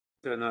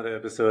To another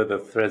episode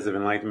of Threads of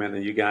Enlightenment.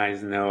 And you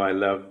guys know I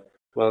love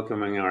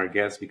welcoming our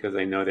guests because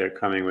I know they're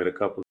coming with a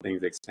couple of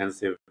things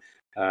expensive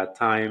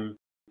time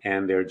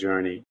and their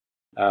journey.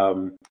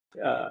 Um,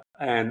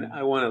 and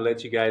I want to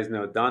let you guys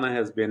know Donna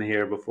has been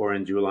here before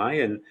in July,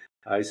 and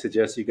I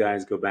suggest you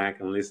guys go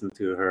back and listen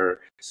to her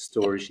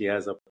story. She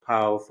has a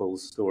powerful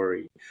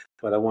story.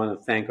 But I want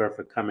to thank her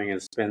for coming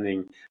and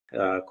spending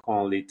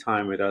quality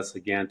time with us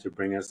again to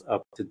bring us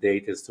up to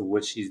date as to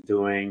what she's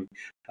doing.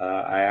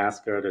 I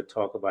asked her to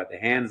talk about the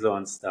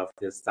hands-on stuff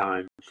this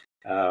time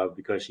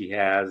because she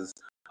has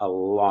a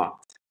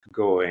lot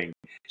going.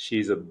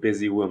 She's a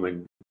busy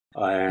woman,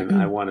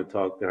 and I want to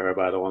talk to her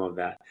about all of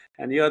that.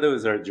 And the other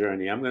is her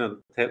journey. I'm going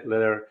to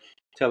let her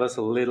tell us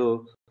a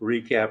little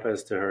recap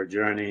as to her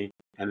journey,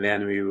 and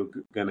then we're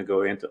going to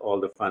go into all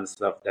the fun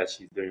stuff that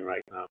she's doing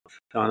right now.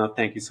 Donna,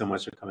 thank you so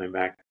much for coming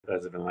back to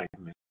President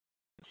Enlightenment.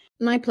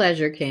 My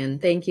pleasure, Ken.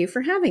 Thank you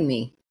for having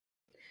me.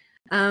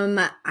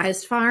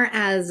 As far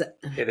as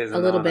it is a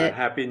little honor. bit.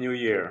 Happy New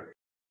Year.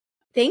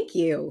 Thank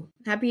you.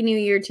 Happy New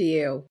Year to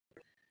you.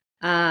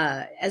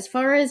 As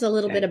far as a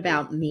little bit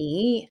about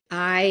me,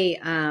 I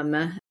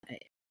am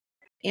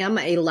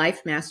a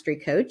life mastery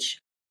coach.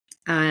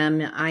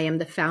 I am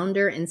the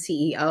founder and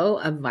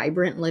CEO of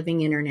Vibrant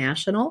Living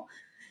International,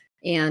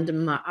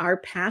 and our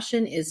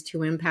passion is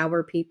to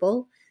empower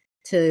people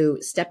to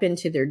step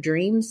into their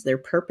dreams, their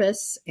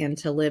purpose, and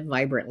to live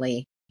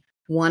vibrantly.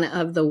 One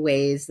of the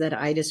ways that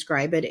I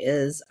describe it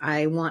is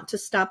I want to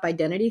stop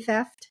identity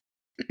theft,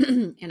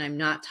 and I'm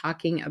not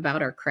talking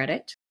about our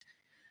credit.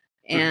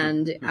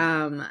 And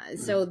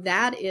so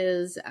that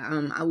is,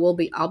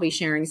 I'll be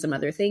sharing some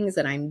other things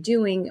that I'm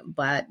doing,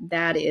 but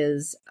that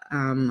is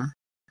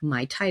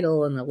my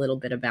title and a little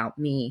bit about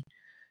me.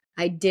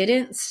 I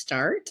didn't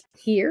start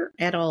here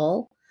at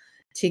all.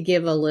 To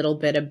give a little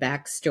bit of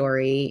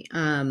backstory,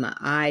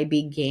 I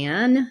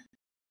began,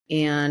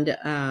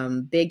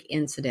 and big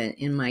incident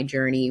in my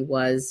journey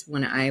was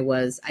when I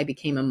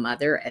became a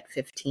mother at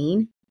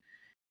 15,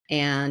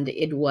 and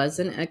it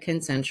wasn't a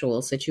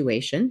consensual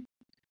situation,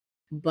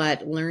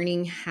 but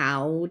learning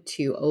how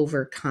to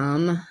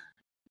overcome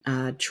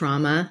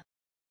trauma,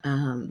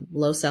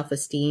 low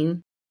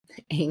self-esteem,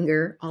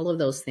 anger, all of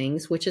those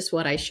things, which is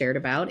what I shared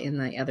about in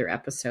the other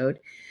episode.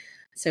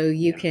 So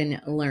you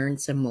can learn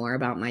some more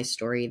about my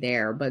story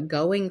there. But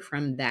going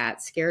from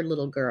that scared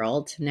little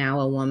girl to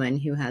now a woman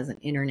who has an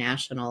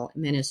international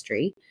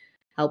ministry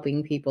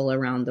helping people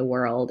around the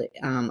world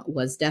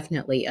was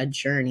definitely a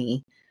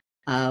journey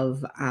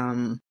of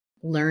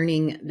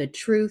learning the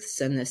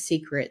truths and the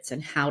secrets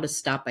and how to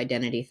stop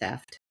identity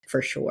theft,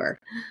 for sure.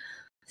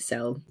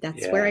 So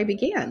that's where I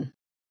began.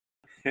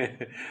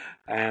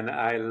 And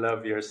I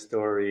love your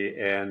story.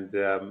 And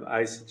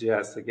I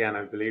suggest, again,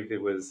 I believe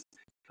it was,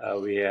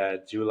 we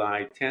had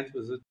July 10th,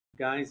 was it,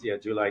 guys? Yeah,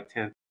 July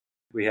 10th.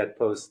 We had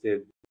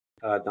posted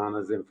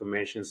Donna's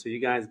information. So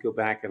you guys go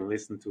back and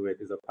listen to it.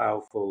 It's a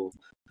powerful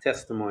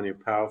testimony,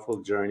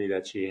 powerful journey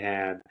that she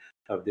had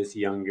of this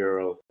young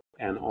girl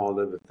and all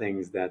of the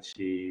things that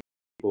she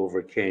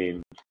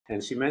overcame.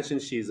 And she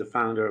mentioned she's a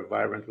founder of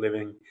Vibrant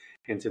Living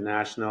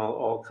International,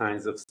 all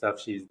kinds of stuff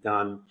she's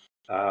done.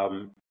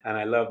 And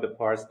I love the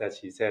parts that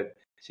she said.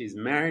 She's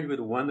married with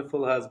a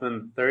wonderful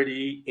husband,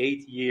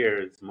 38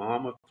 years,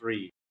 mom of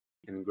 3,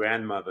 and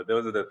grandmother.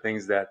 Those are the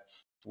things that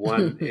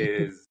one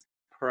is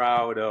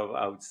proud of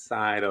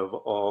outside of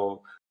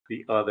all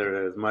the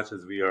other, as much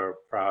as we are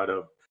proud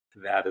of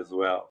that as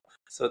well.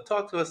 So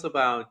talk to us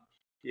about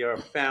your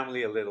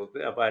family a little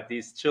bit, about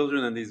these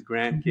children and these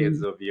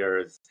grandkids of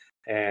yours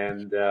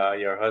and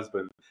your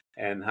husband,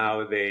 and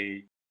how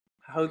they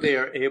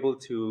are able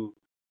to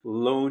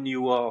loan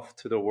you off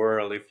to the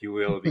world, if you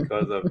will,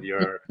 because of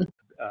your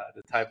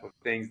the type of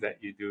things that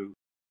you do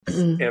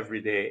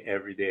every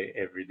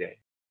day.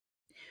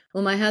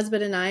 Well, my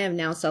husband and I have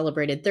now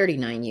celebrated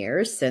 39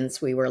 years since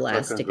we were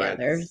last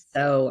together.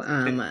 So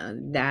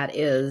that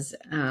is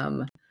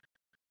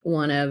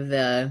one of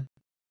the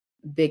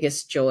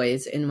biggest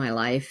joys in my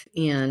life.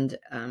 And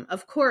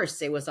of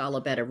course, it was all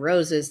a bed of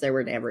roses. There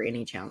were never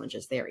any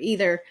challenges there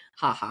either.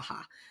 Ha, ha,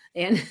 ha.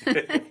 And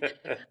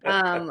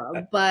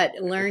but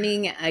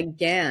learning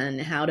again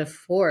how to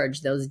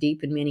forge those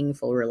deep and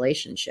meaningful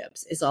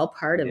relationships is all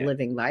part of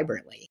living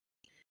vibrantly.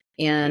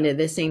 And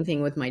the same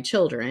thing with my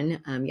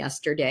children.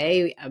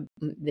 Yesterday,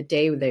 the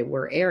day they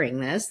were airing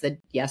this,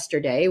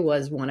 yesterday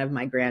was one of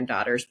my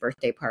granddaughter's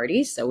birthday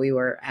parties. So we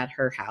were at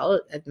her house,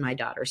 at my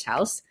daughter's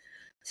house,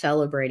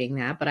 celebrating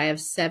that. But I have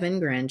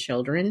 7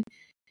 grandchildren.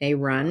 They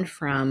run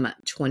from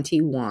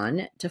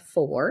 21 to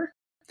 4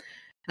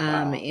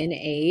 in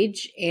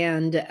age.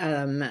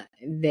 And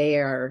they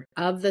are,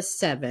 of the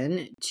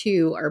 7,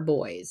 2 are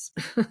boys.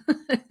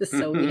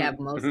 So we have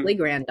mostly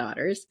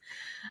granddaughters.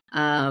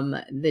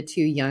 The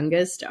 2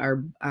 youngest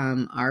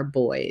are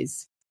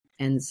boys.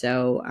 And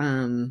so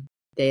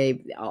they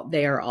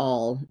are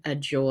all a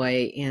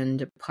joy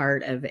and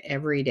part of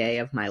every day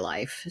of my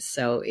life.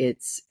 So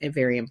it's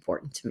very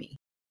important to me.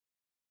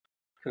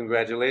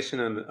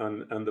 Congratulations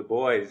on the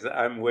boys.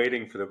 I'm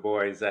waiting for the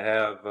boys. I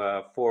have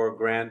four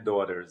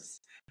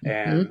granddaughters, Mhm.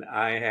 and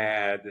I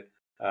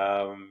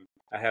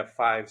have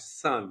five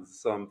sons.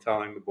 So I'm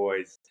telling the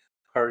boys,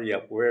 hurry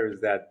up. Where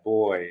is that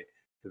boy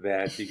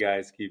that you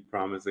guys keep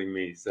promising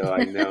me? So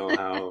I know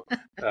how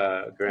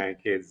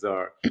grandkids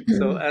are.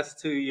 So as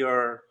to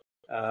your,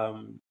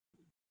 um,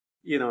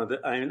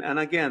 and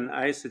again,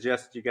 I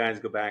suggest you guys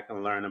go back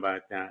and learn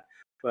about that.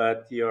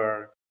 But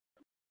your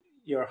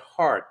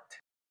heart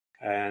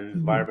and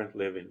Mhm. vibrant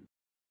living.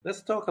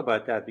 Let's talk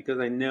about that because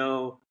I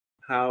know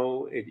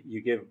how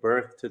you give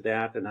birth to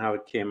that and how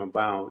it came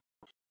about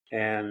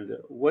and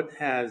what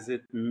has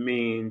it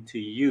mean to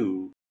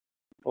you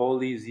all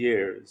these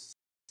years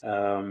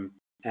um,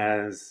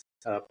 as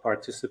a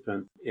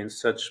participant in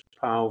such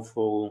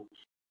powerful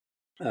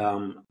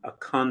a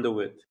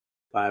conduit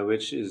by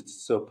which is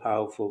so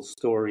powerful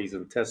stories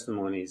and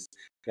testimonies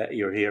that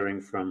you're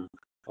hearing from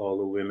all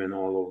the women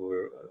all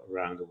over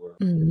around the world.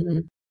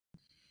 Mhm.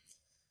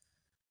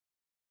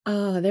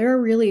 There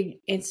are really,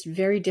 it's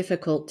very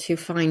difficult to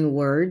find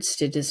words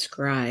to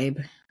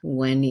describe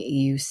when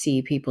you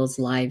see people's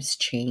lives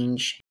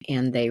change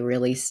and they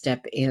really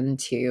step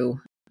into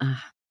uh,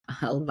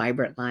 a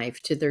vibrant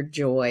life, to their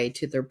joy,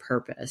 to their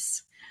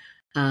purpose,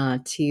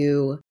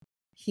 to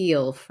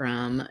heal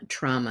from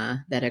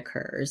trauma that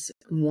occurs.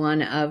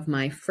 One of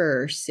my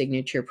first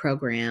signature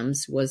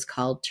programs was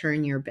called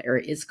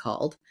is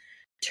called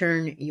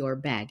Turn Your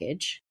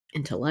Baggage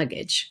into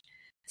Luggage,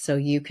 so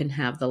you can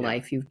have the Yeah,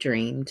 life you've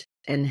dreamed,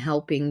 and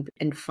helping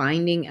and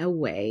finding a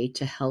way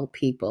to help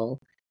people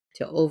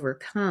to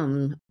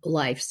overcome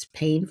life's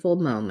painful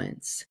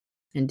moments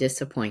and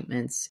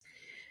disappointments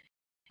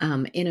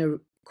in a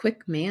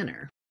quick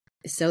manner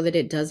so that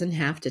it doesn't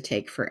have to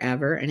take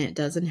forever and it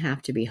doesn't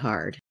have to be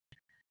hard.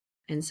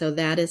 And so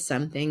that is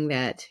something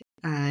that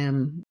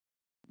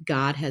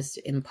God has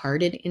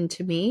imparted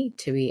into me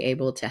to be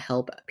able to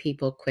help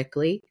people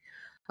quickly.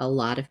 A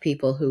lot of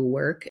people who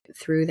work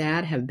through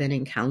that have been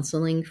in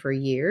counseling for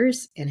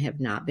years and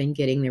have not been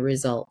getting the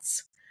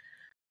results.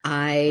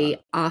 I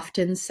wow,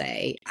 often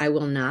say, I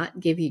will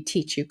not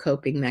teach you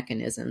coping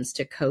mechanisms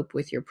to cope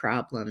with your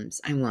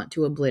problems. I want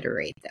to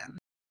obliterate them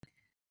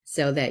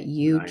so that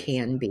you nice.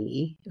 can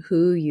be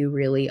who you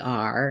really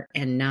are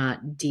and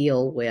not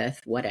deal with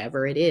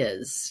whatever it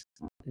is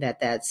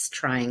that's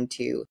trying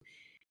to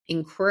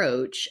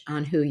encroach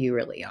on who you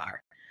really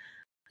are.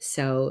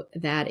 So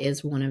that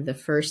is one of the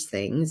first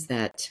things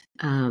that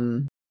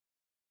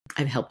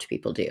I've helped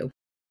people do.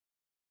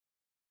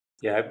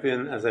 Yeah, I've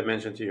been, as I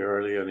mentioned to you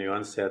earlier on the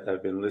onset,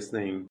 I've been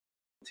listening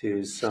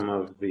to some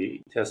of the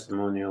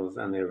testimonials,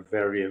 and they're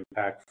very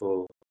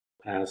impactful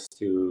as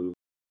to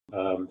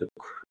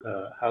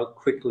how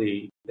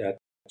quickly that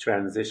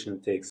transition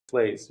takes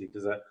place.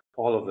 Because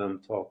all of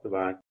them talked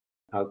about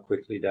how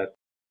quickly that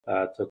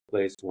took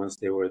place once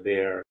they were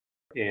there.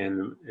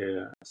 In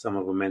some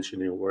of them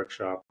mentioned in a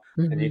workshop,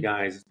 and you Mm-hmm.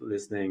 guys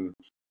listening,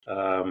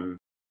 um,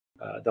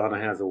 Donna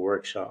has a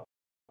workshop,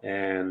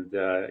 and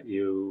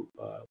you.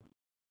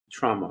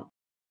 Trauma.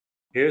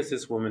 Here's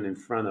this woman in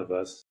front of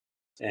us,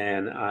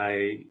 and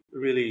I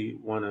really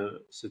want to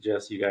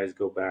suggest you guys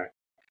go back.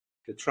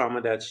 The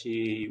trauma that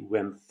she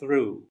went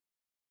through.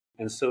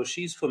 And so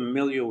she's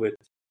familiar with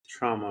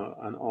trauma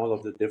and all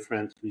of the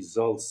different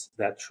results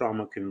that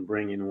trauma can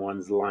bring in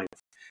one's life.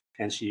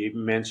 And she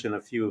mentioned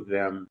a few of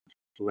them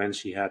when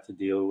she had to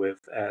deal with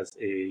as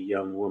a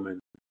young woman.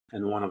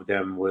 And one of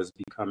them was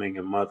becoming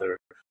a mother,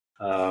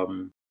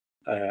 um,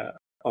 uh,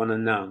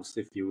 unannounced,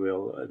 if you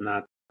will,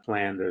 not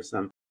planned or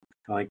something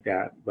like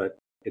that. But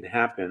it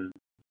happened.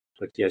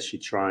 But yes, she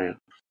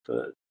triumphed.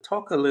 So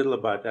talk a little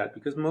about that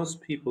because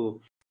most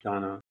people,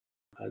 Donna,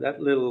 that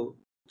little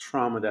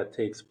trauma that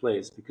takes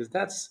place, because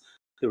that's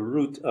the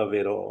root of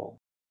it all.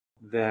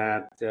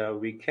 That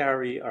we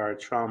carry our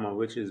trauma,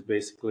 which is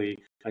basically,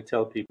 I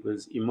tell people,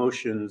 is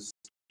emotions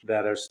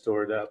that are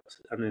stored up.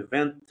 An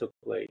event took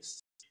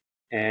place,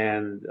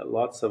 and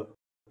lots of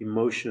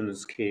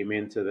emotions came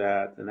into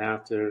that. And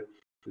after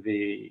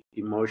the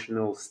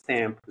emotional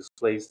stamp was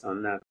placed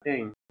on that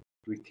thing,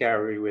 we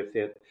carry with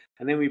it.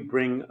 And then we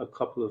bring a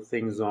couple of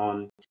things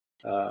on,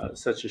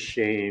 such as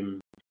shame,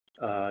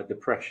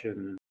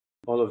 depression,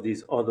 all of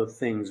these other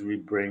things we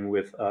bring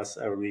with us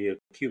are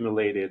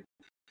reaccumulated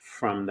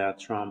from that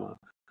trauma.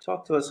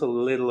 Talk to us a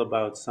little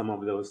about some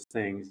of those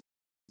things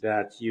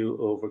that you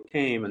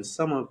overcame and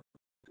some of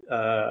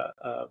uh,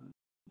 um,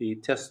 the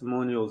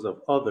testimonials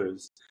of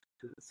others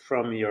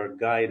from your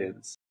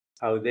guidance,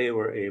 how they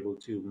were able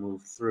to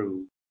move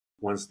through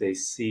once they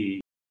see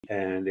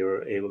and they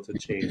were able to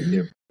change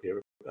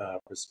their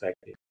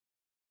perspective.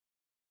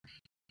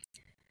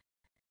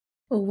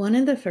 Well, one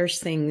of the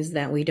first things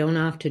that we don't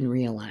often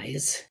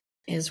realize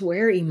is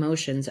where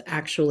emotions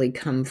actually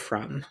come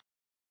from.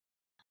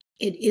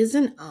 It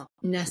isn't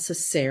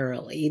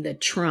necessarily the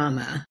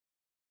trauma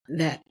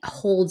that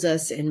holds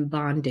us in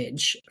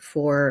bondage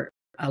for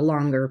a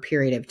longer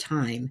period of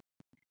time.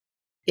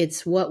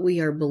 It's what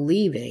we are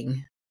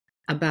believing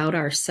about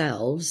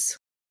ourselves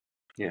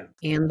Yeah.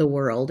 and the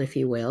world, if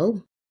you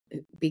will,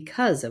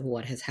 because of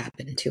what has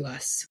happened to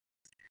us.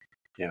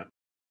 Yeah.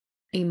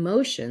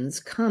 Emotions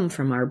come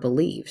from our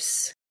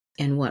beliefs,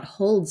 and what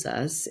holds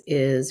us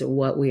is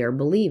what we are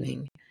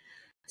believing.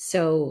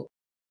 So,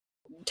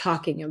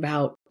 talking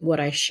about what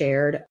I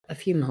shared a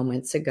few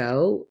moments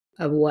ago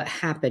of what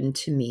happened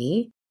to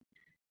me.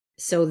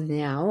 So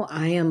now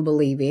I am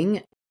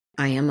believing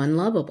I am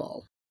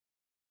unlovable.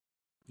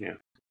 Yeah.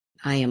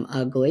 I am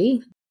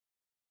ugly.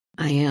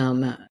 I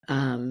am,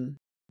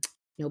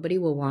 nobody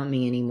will want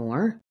me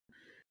anymore.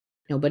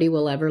 Nobody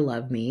will ever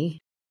love me.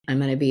 I'm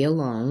going to be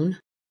alone.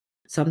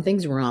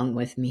 Something's wrong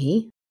with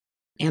me.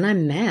 And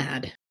I'm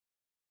mad.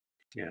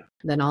 Yeah.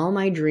 That all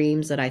my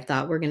dreams that I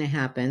thought were going to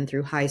happen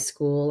through high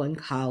school and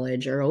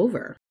college are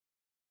over.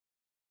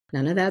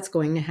 None of that's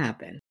going to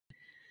happen.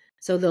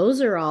 So those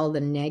are all the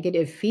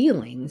negative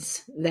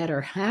feelings that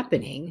are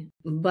happening,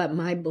 but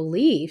my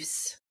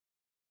beliefs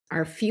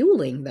are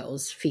fueling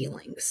those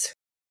feelings.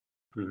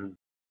 Mm-hmm.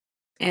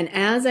 And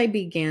as I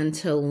began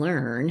to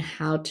learn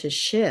how to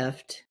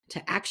shift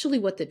to actually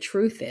what the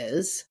truth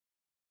is,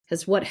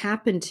 because what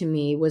happened to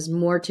me was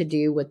more to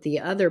do with the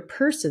other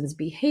person's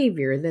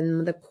behavior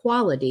than the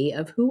quality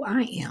of who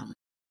I am.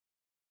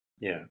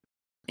 Yeah.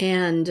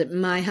 And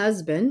my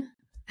husband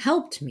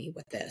helped me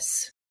with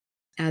this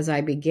as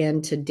I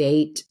began to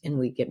date and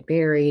we get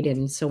married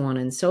and so on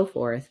and so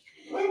forth.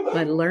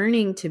 But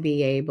learning to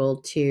be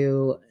able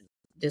to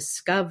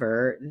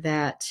discover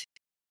that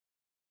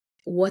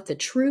what the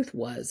truth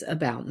was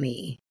about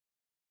me,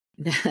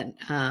 that,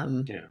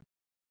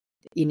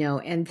 Yeah.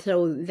 and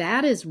so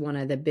that is one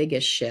of the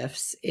biggest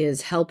shifts,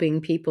 is helping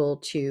people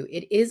to,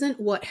 it isn't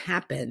what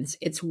happens,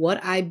 it's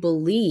what I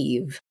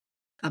believe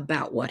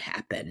about what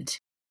happened.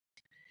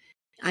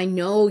 I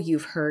know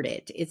you've heard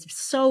it. It's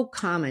so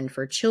common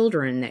for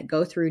children that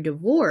go through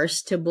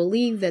divorce to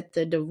believe that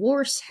the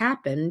divorce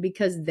happened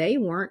because they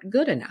weren't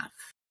good enough.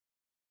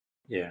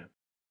 Yeah.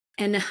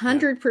 And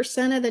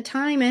 100% of the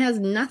time, it has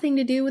nothing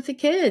to do with the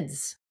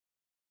kids.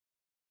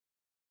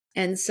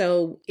 And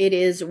so it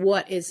is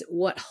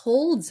what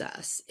holds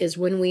us is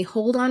when we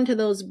hold on to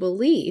those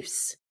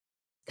beliefs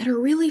that are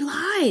really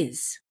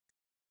lies.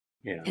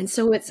 Yeah. And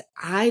so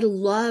I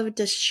love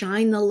to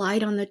shine the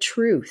light on the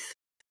truth,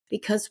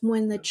 because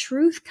when the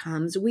truth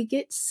comes, we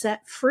get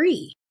set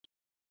free.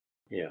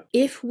 Yeah.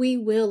 If we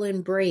will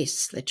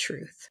embrace the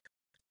truth.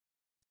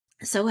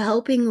 So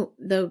helping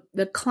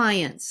the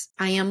clients,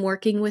 I am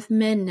working with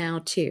men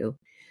now too,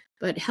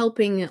 but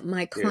helping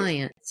my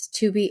clients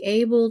to be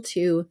able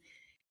to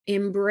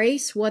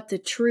embrace what the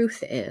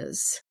truth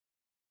is,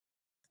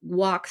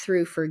 walk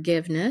through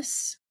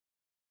forgiveness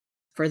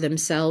for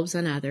themselves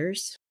and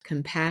others,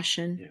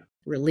 compassion,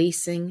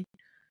 releasing,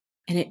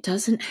 and it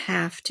doesn't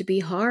have to be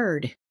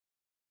hard.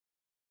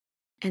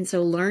 And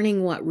so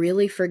learning what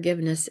really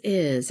forgiveness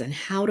is and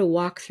how to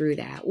walk through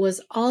that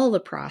was all the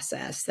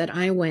process that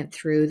I went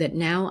through that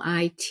now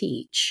I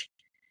teach,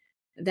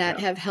 that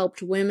have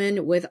helped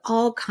women with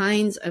all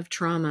kinds of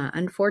trauma.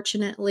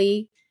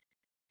 Unfortunately,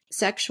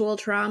 sexual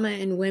trauma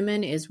in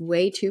women is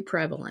way too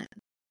prevalent.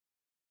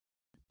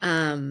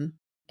 And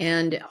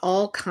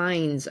all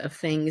kinds of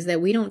things that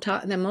we don't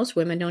talk, that most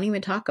women don't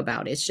even talk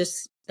about. It's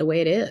just the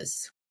way it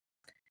is.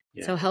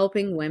 Yeah. So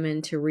helping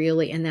women to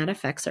really, and that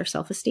affects our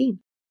self-esteem.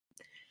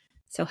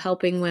 So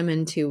helping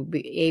women to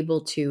be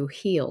able to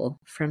heal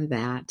from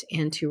that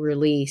and to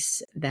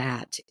release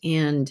that.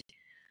 And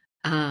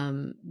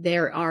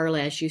there are,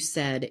 as you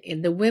said,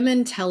 and the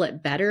women tell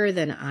it better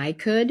than I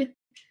could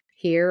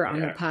here on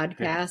the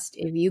podcast.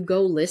 If you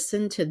go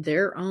listen to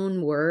their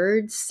own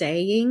words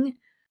saying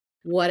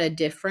what a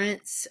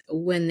difference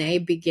when they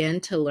begin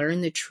to learn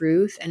the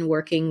truth and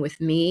working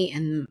with me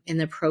and in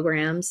the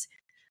programs,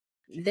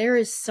 there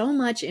is so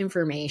much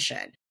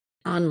information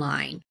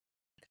online,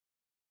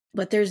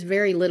 but there's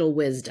very little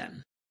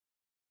wisdom.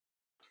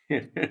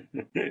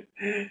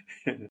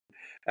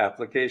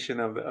 Application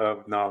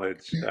of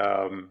knowledge,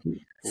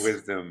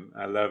 wisdom.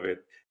 I love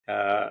it.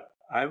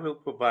 I will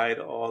provide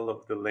all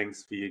of the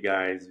links for you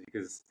guys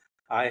because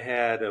I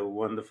had a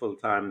wonderful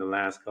time the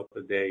last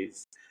couple of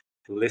days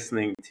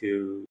listening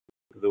to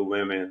the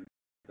women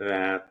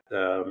that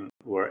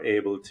were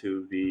able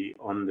to be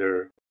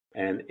under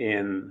and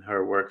in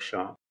her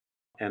workshop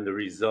and the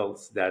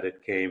results that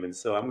it came. And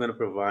so I'm going to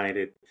provide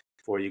it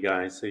for you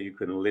guys so you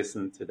can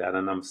listen to that.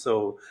 And I'm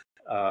so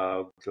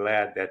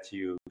glad that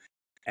you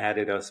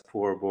added us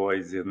poor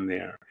boys in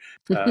there.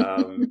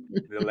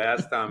 The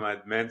last time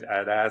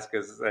I'd asked,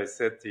 as I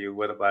said to you,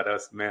 what about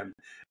us men?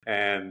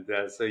 And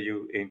so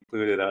you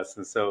included us.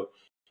 And so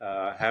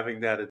having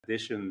that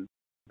addition,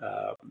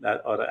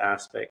 that other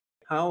aspect,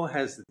 how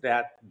has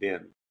that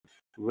been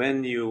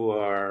when you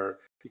are,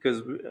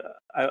 because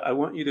I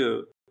want you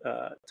to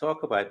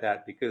talk about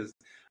that, because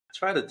I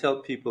try to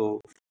tell people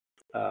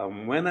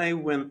when I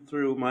went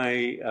through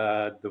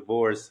my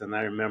divorce and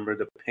I remember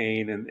the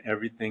pain and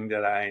everything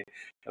that I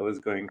was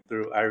going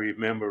through, I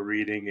remember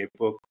reading a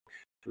book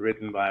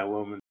written by a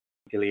woman,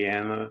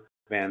 Ileana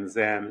Van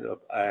Zandt,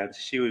 and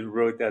she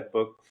wrote that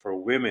book for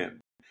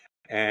women.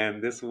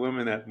 And this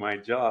woman at my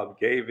job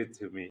gave it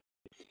to me.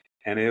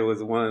 and it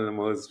was one of the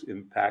most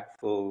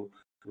impactful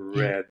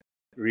Yeah.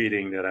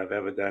 reading that I've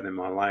ever done in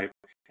my life.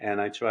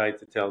 And I try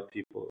to tell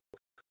people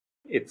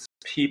it's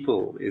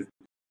people, is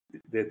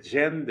the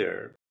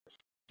gender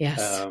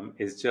Yes.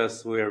 is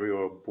just where we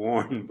were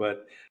born,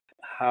 but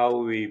how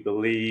we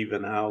believe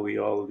and how we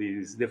all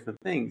these different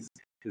things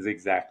is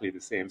exactly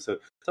the same. So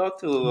talk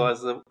to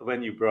us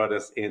when you brought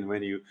us in,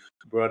 when you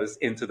brought us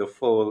into the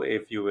fold,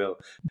 if you will.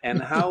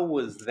 And how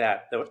was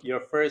that?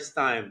 Your first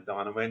time,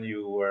 Donna, when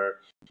you were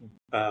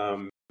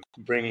um,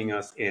 bringing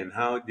us in,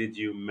 how did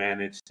you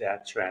manage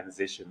that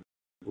transition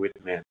with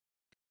men?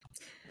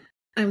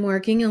 I'm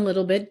working a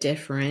little bit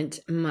different.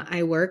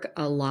 I work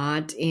a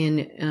lot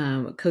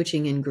in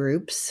coaching in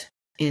groups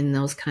in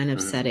those kind of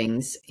Mm-hmm.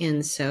 settings.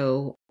 And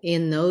so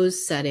in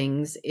those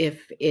settings,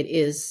 if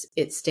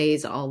it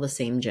stays all the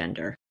same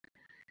gender.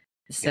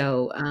 Yeah,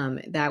 So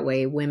that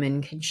way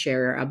women can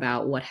share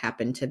about what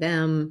happened to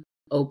them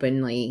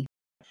openly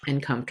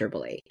and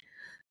comfortably.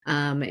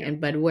 yeah,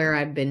 But where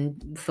I've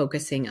been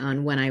focusing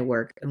on when I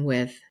work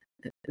with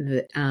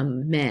the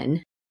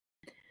men,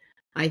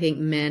 I think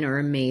men are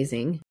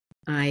amazing.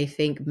 I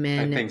think I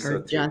men think are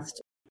so too.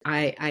 just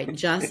I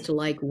just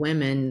like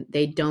women,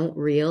 they don't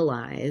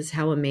realize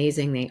how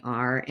amazing they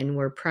are, and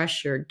we're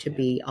pressured to Yeah,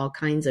 be all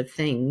kinds of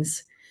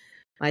things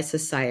by yeah,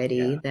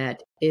 society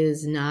that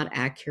is not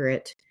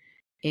accurate.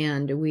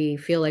 And we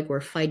feel like we're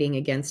fighting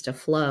against a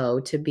flow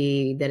to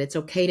be that it's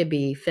okay to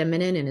be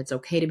feminine and it's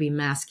okay to be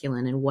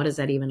masculine. And what does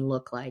that even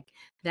look like?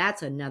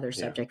 That's another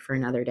yeah. subject for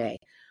another day.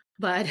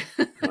 But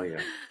Oh yeah,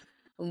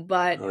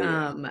 but oh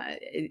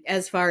yeah,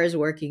 as far as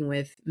working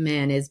with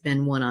men has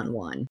been one on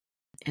one,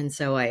 and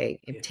so I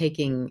am yeah.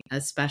 taking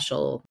a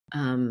special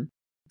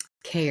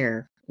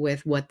care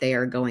with what they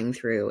are going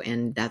through,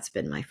 and that's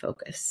been my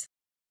focus.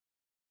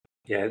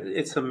 Yeah,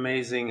 it's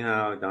amazing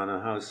how, Donna,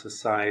 how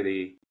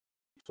society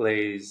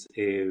plays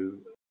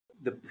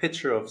the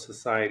picture of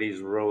society's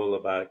role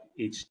about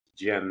each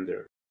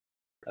gender.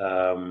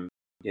 Um,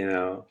 you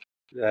know,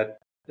 that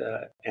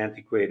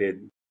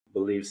antiquated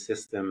belief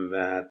system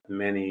that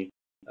many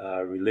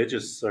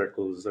religious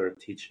circles are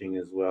teaching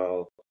as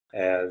well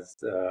as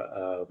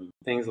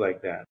things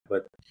like that.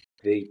 But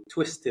they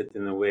twist it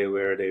in a way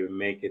where they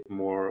make it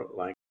more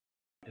like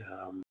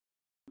um,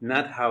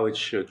 not how it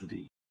should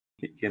be,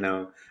 you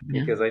know,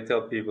 Yeah. because I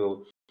tell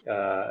people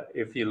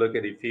if you look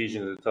at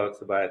Ephesians, it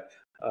talks about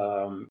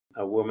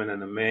a woman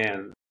and a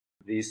man,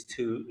 these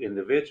two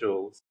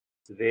individuals,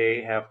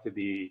 they have to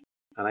be,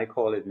 and I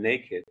call it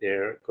naked,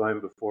 they're going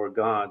before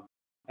God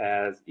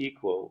as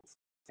equals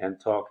and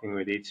talking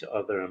with each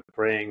other and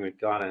praying with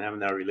God and having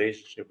that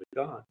relationship with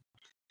God.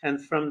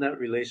 And from that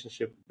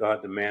relationship with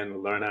God, the man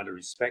will learn how to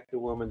respect the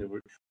woman, the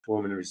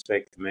woman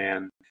respect the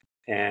man.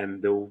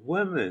 And the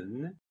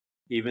woman,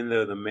 even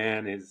though the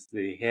man is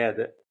the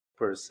head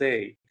per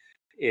se,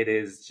 it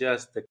is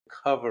just the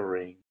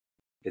covering.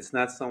 It's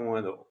not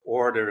someone to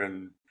order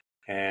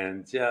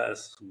and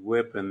just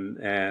whip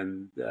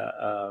and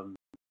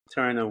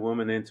turn a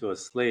woman into a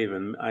slave.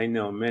 And I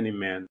know many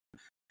men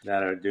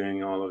that are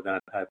doing all of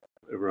that type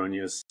of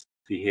erroneous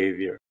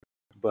behavior.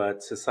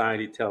 But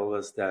society tells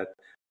us that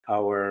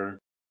our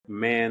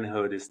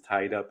manhood is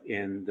tied up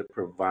in the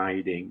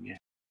providing.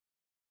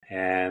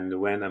 And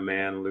when a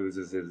man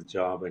loses his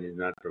job and he's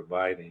not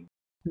providing,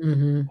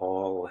 Hmm.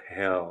 all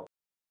hell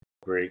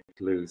breaks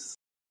loose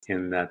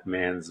in that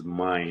man's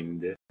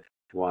mind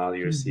while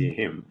you're Hmm. seeing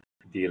him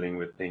dealing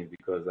with things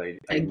because I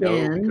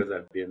know Again, because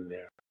I've been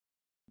there.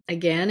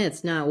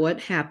 it's not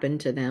what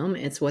happened to them;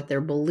 it's what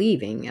they're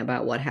believing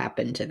about what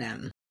happened to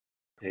them.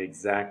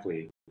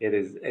 Exactly. It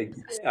is,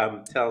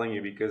 I'm telling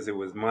you because it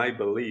was my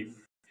belief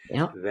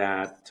Yep.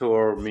 that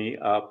tore me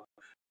up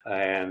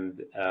and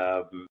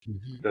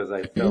because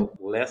I Mhm. felt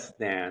less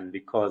than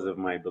because of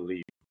my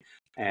belief.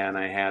 And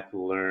I had to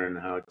learn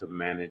how to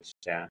manage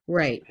that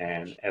Right.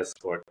 and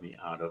escort me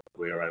out of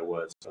where I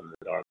was from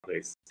the dark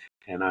place.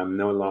 And I'm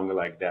no longer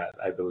like that.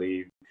 I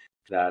believe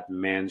that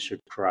men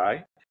should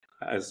cry.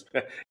 As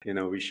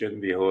we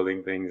shouldn't be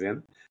holding things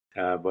in.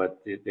 But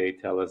they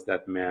tell us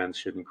that men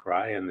shouldn't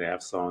cry, and they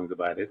have songs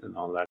about it and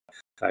all that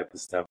type of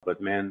stuff. But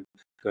men,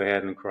 go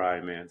ahead and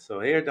cry, man. So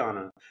here,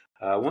 Donna,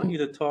 I want you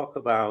to talk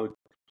about.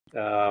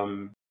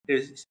 Um,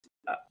 there's,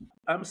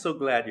 I'm so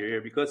glad you're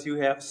here because you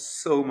have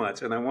so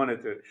much, and I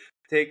wanted to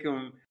take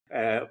them,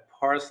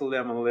 parcel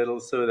them a little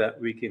so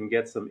that we can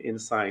get some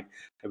insight.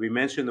 We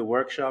mentioned the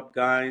workshop,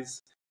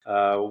 guys,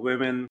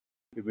 women.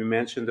 We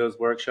mentioned those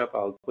workshop.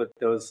 I'll put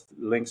those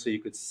links so you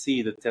could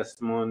see the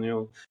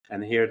testimonial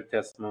and hear the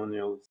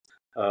testimonials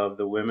of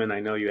the women. I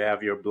know you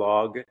have your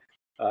blog.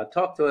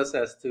 Talk to us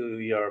as to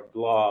your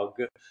blog,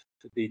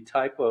 the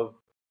type of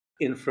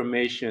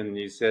information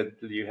you said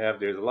you have.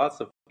 There's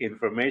lots of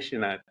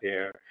information out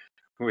there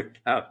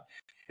without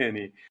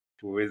any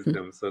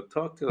wisdom. So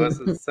talk to us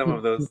as some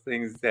of those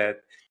things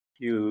that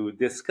you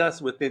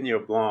discuss within your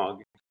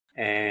blog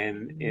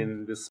and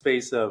in the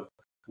space of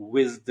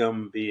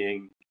wisdom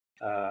being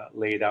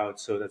laid out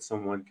so that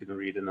someone can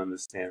read and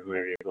understand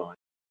where you're going.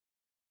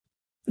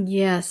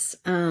 Yes,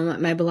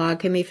 my blog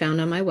can be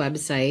found on my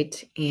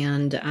website,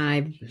 and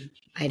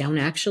I don't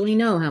actually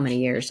know how many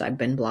years I've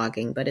been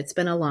blogging, but it's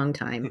been a long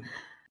time.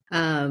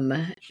 Um,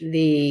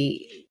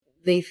 the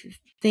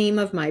theme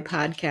of my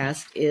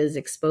podcast is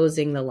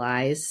exposing the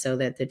lies so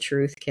that the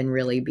truth can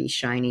really be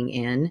shining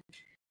in,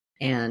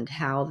 and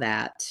how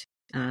that.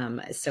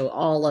 So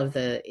all of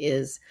the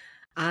is,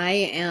 I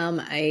am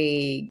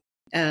a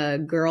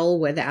girl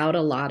without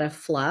a lot of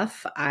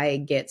fluff. I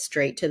get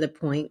straight to the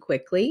point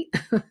quickly.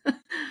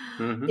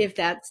 Hmm. If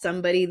that's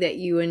somebody that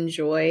you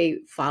enjoy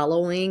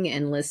following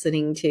and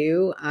listening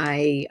to,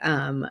 I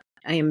am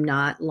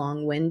not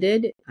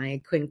long-winded.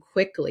 I can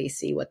quickly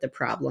see what the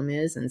problem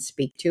is and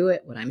speak to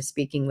it when I'm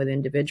speaking with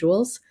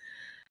individuals.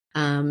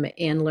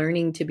 And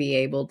learning to be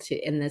able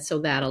to, so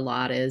that a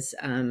lot is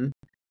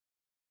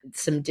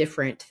some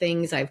different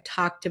things I've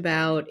talked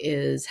about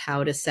is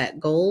how to set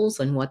goals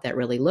and what that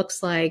really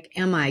looks like.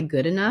 Am I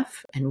good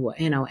enough? And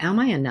what, am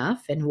I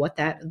enough? And what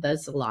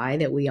that's a lie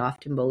that we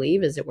often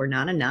believe is that we're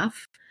not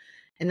enough.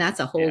 And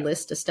that's a whole Yeah.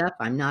 list of stuff.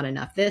 I'm not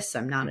enough this,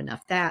 I'm not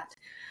enough that.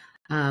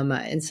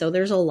 And so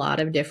there's a lot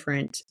of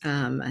different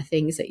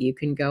things that you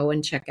can go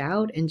and check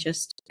out and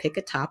just pick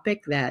a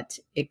topic that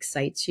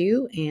excites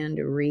you and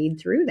read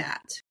through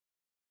that.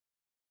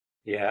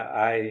 Yeah,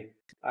 I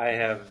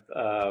have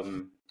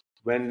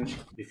when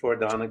before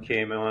Donna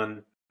came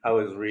on, I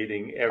was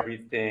reading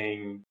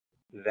everything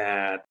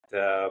that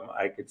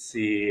I could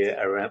see.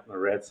 I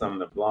read some of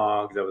the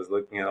blogs. I was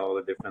looking at all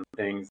the different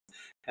things,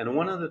 and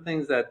one of the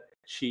things that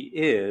she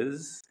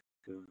is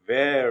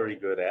very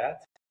good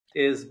at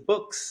is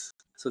books.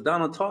 So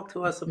Donna, talk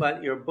to us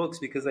about your books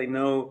because I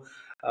know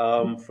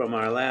from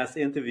our last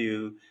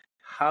interview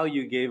how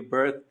you gave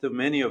birth to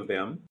many of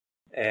them,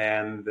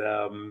 and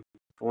I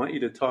want you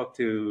to talk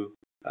to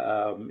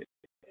um,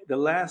 the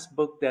last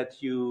book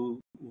that you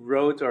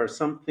wrote, or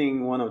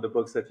something, one of the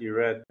books that you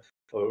read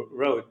or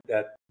wrote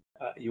that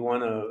you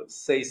want to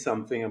say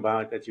something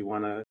about, that you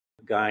want to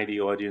guide the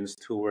audience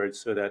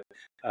towards so that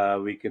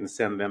we can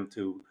send them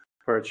to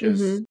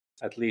purchase. Mm-hmm.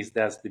 At least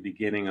that's the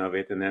beginning of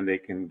it, and then they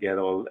can get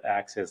all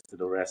access to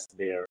the rest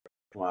there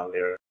while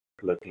they're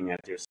looking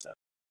at your stuff.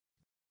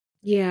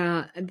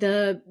 Yeah,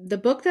 the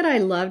book that I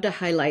love to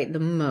highlight the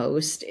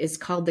most is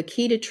called The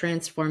Key to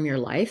Transform Your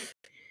Life.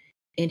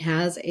 It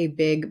has a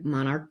big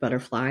monarch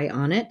butterfly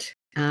on it,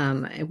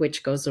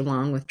 which goes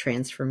along with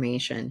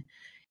transformation.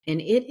 And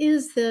it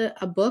is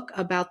a book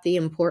about the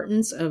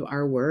importance of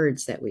our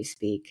words that we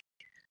speak.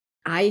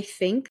 I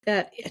think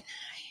that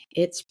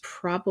it's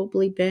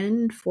probably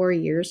been 4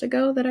 years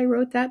ago that I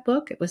wrote that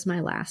book. It was my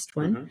last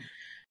one. Hmm.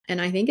 And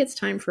I think it's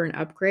time for an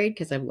upgrade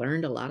because I've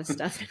learned a lot of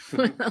stuff in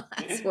the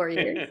last 4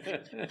 years.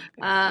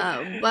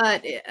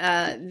 But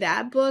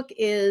that book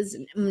is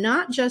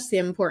not just the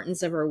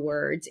importance of our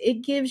words,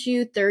 it gives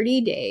you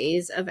 30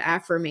 days of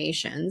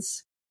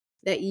affirmations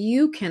that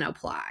you can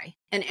apply,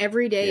 and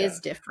every day is Yes.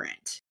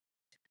 different.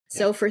 Yeah.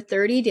 So for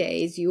 30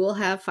 days, you will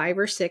have 5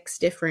 or 6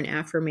 different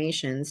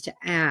affirmations to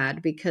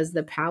add because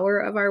the power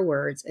of our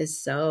words is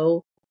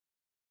so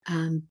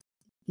um,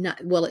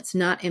 it's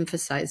not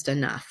emphasized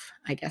enough.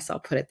 I guess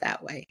I'll put it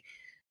that way.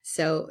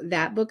 So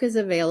that book is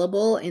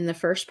available. In the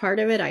first part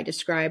of it, I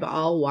describe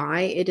all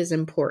why it is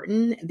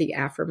important, the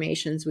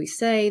affirmations we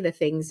say, the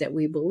things that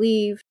we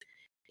believe.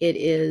 It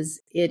is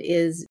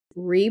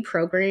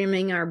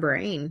reprogramming our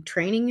brain,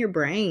 training your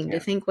brain to Yeah.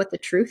 think what the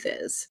truth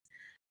is.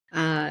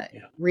 Yeah.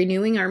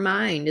 Renewing our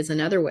mind is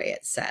another way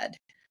it's said,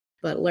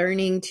 but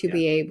learning to Yeah.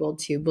 be able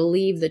to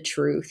believe the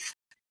truth.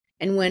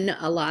 And when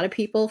a lot of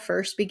people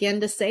first begin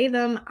to say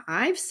them,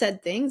 I've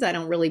said things I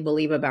don't really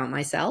believe about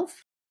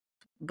myself,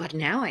 but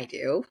now I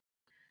do.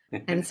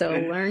 And so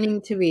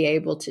learning to be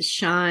able to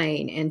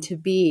shine and to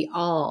be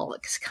all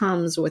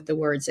comes with the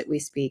words that we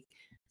speak.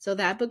 So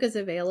that book is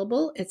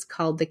available. It's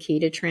called The Key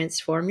to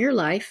Transform Your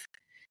Life,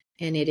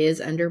 and it is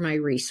under my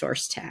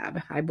resource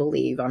tab, I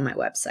believe, on my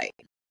website.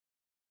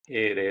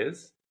 It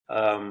is.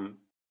 Um,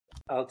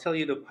 I'll tell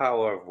you the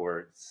power of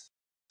words.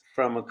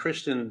 From a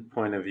Christian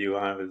point of view,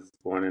 I'm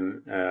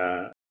born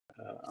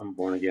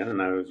again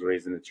and I was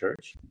raised in the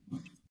church.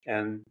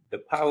 And the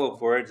power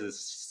of words is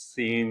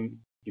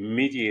seen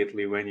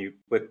immediately when you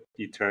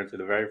turn to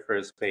the very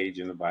first page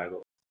in the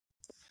Bible.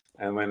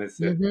 And when it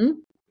said, Mm-hmm.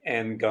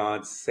 and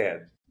God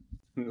said,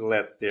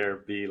 let there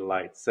be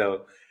light.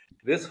 So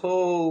this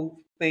whole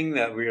thing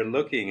that we're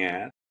looking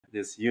at,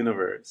 this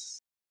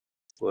universe,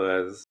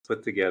 was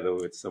put together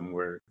with some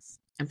words.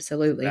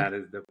 Absolutely. That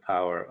is the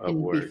power of And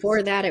words.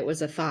 before that, it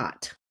was a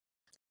thought.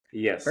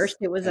 Yes. First,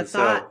 it was a And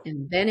thought, so,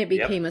 and then it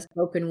became yep, a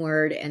spoken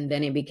word, and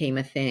then it became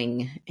a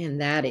thing. And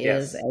that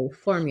is yes, a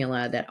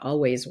formula that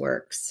always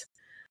works.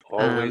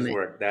 always Um,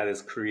 work. That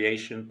is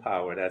creation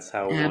power. That's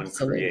how one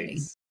Absolutely.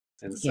 creates.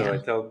 And so I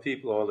Yeah. tell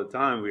people all the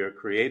time, we are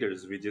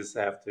creators. We just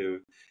have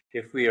to,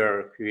 if we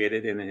are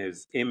created in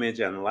his image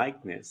and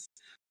likeness,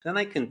 then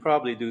I can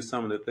probably do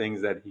some of the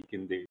things that he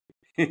can do.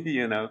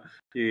 You know,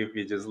 if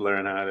you just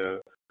learn how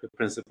to the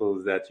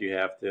principles that you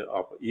have to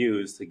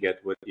use to get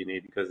what you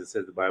need. Because it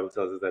says, the Bible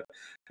tells us that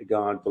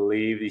God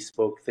believed, he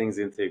spoke things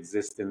into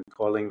existence,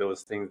 calling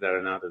those things that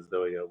are not as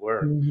though they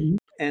were. Mm-hmm.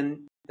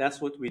 And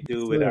that's what we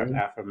do with our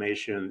Absolutely.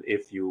 affirmation,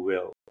 if you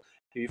will.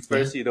 Yeah.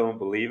 First, you don't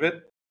believe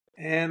it.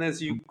 And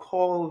as you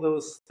call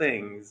those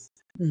things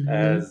Mm-hmm.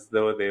 as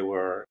though they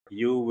were,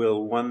 you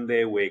will one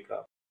day wake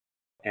up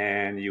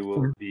and you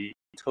will Yeah. be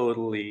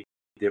totally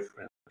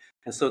different.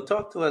 And so,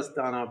 talk to us,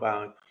 Donna,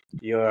 about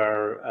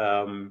your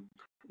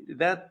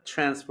that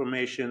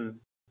transformation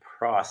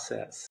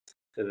process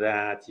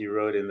that you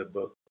wrote in the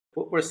book.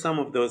 What were some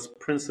of those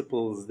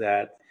principles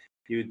that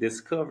you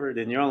discovered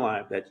in your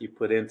life that you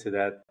put into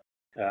that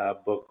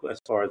book as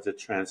far as the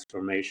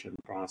transformation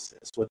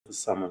process? What were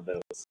some of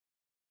those?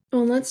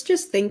 Well, let's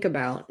just think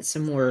about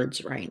some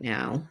words right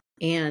now.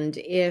 And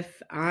if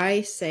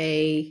I'm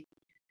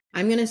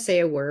going to say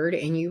a word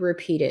and you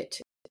repeat it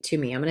to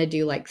me, I'm going to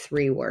do like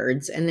 3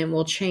 words and then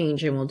we'll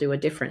change and we'll do a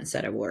different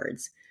set of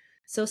words.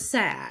 So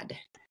sad,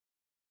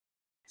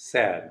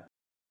 Sad,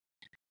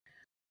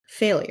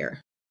 failure,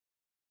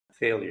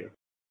 failure,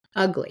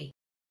 ugly.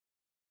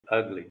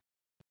 ugly.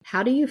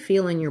 How do you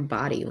feel in your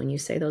body when you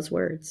say those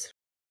words?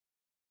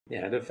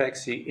 Yeah, it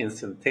affects you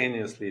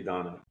instantaneously,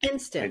 Donna. I did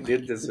Instantly.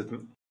 this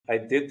with I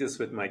did this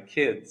with my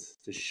kids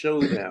to show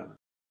them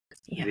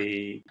Yeah.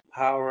 the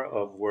power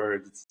of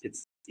words.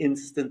 It's So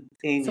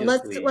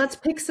instantaneously let's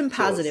pick some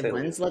positive settle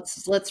in. ones.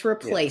 Let's Yeah,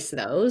 replace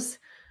those.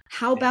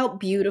 How yeah. about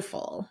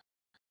beautiful?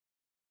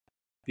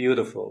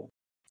 Beautiful,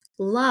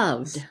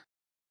 Loved.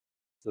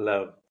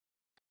 love,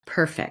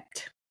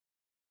 Perfect.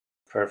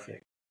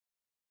 perfect.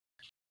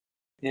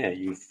 Yeah,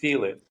 you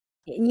feel it,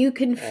 And you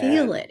can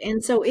feel and it.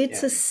 And so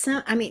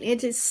yeah, I mean,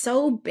 it is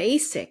so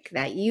basic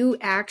that you yeah.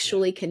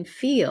 actually can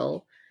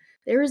feel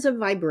there is a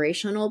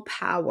vibrational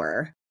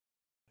power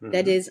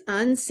that Hmm. is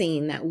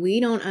unseen that we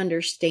don't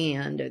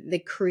understand, the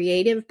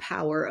creative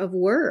power of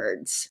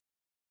words.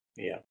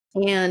 Yeah,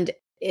 And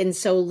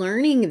so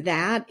learning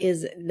that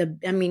is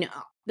I mean,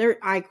 there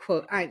I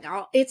quote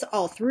it's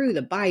all through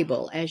the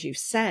Bible, as you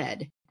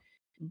said,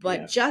 but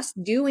yeah,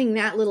 just doing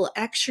that little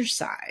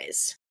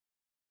exercise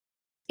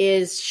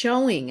is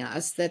showing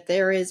us that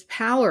there is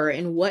power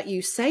in what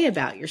you say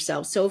about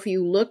yourself. So if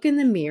you look in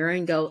the mirror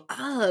and go,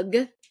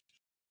 ugh,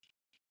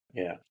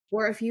 yeah,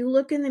 or if you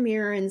look in the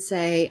mirror and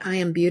say, I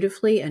am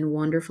beautifully and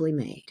wonderfully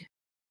made,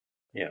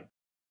 yeah.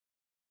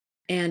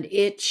 and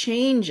it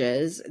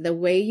changes the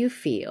way you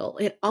feel,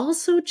 it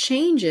also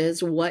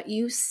changes what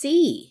you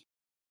see.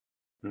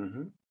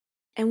 Hmm.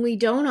 And we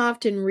don't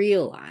often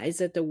realize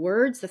that the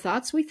words, the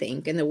thoughts we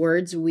think, and the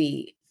words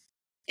we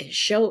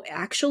show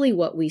actually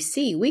what we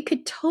see. We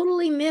could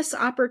totally miss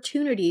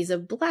opportunities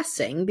of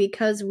blessing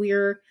because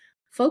we're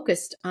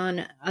focused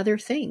on other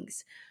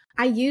things.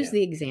 I use Yeah.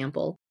 the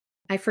example,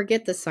 I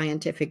forget the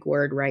scientific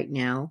word right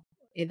now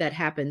that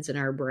happens in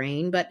our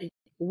brain, but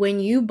when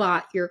you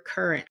bought your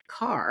current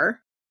car,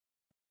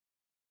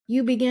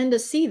 you began to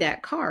see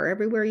that car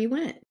everywhere you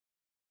went.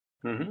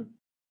 Hmm.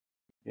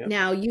 Yep.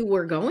 Now, you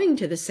were going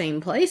to the same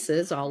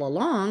places all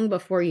along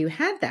before you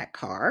had that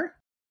car.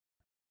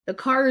 The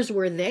cars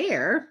were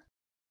there.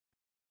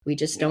 We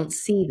just Yeah. don't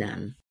see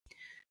them.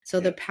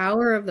 So the Yeah.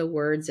 power of the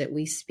words that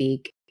we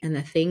speak and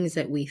the things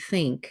that we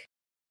think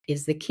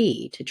is the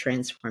key to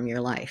transform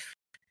your life.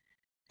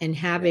 And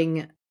Yeah.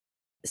 having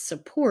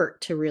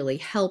support to really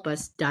help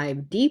us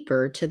dive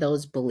deeper to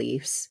those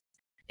beliefs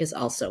is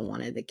also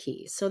one of the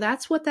keys. So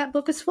that's what that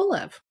book is full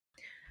of.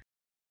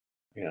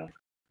 Yeah.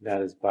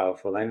 That is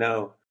powerful. I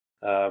know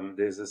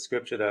there's a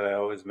scripture that I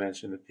always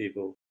mention to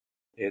people.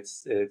 It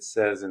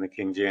says in the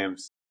King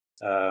James,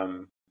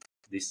 um,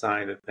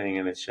 "Decide a thing,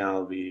 and it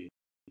shall be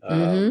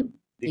Mm-hmm.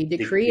 You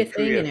decree a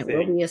decree thing a and it will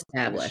thing, be and it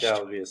established.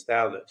 shall be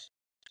established."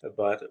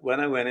 But when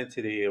I went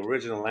into the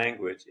original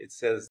language, it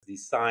says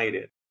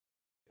 "decided,"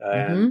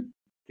 and Mm-hmm.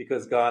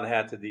 because God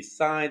had to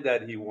decide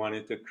that He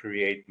wanted to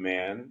create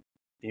man,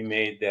 He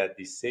made that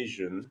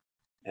decision.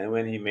 And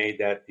when He made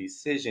that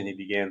decision, He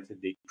began to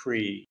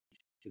decree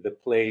the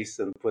place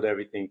and put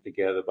everything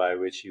together by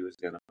which He was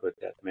going to put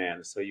that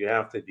man. So you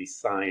have to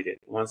decide it.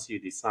 Once you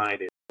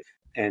decide it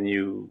and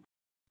you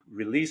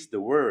release the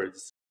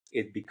words,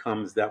 it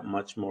becomes that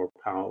much more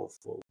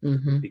powerful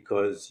Mm-hmm.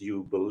 because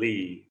you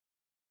believe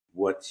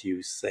what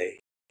you say.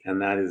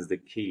 And that is the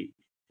key.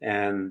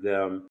 And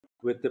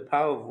with the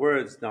power of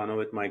words, Donna,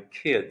 with my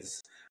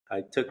kids,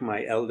 I took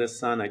my eldest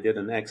son, I did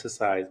an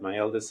exercise, my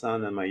eldest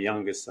son and my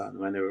youngest son,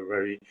 when they were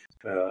very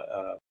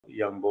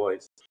young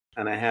boys.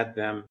 And I had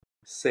them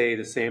say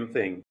the same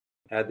thing.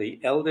 I had the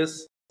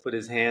eldest put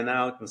his hand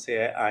out and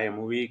say, I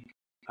am weak,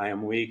 I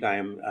am weak,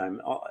 I'm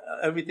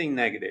everything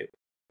negative.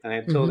 And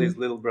I told Mm-hmm. his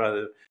little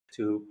brother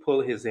to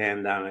pull his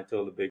hand down. I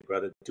told the big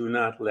brother, do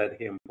not let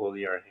him pull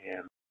your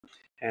hand.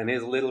 And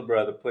his little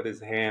brother put his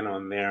hand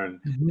on there, and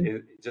Mm-hmm.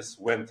 it just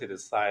went to the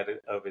side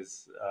of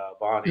his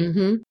body.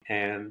 Mm-hmm.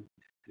 And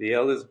the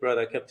eldest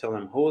brother kept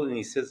telling him, hold it. And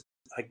he says,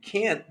 I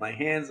can't. My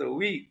hands are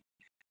weak.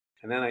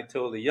 And then I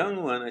told the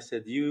young one, I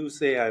said, you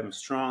say I'm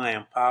strong, I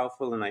am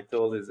powerful. And I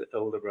told his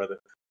older brother,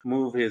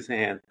 move his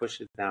hand, push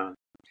it down.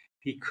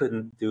 he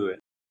couldn't do it.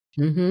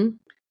 Mm-hmm.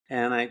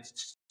 And I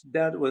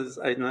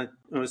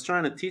was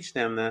trying to teach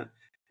them that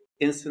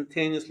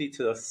instantaneously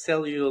to a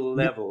cellular Yep.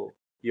 level,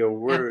 your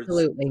words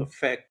Absolutely.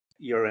 affect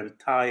your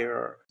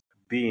entire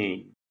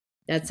being.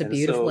 That's a And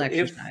beautiful so if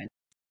exercise.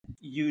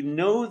 you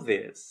know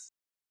this,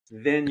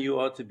 then you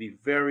ought to be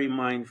very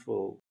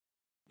mindful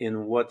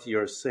in what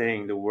you're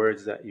saying, the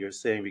words that you're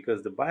saying,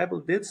 because the Bible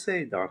did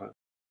say, Donna,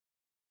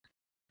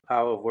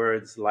 power of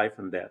words, life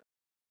and death.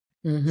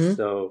 Mm-hmm.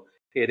 So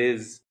it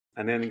is,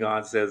 and then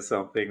God says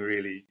something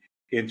really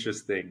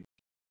interesting.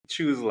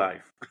 Choose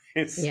life.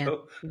 And Yeah.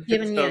 so it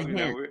Giving you a tells me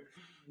that hint.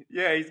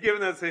 yeah, he's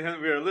giving us a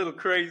hint. We're a little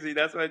crazy.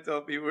 That's why I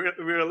tell people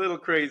we're a little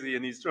crazy,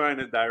 and he's trying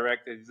to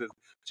direct it. He says,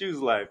 choose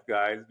life,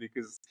 guys,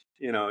 because,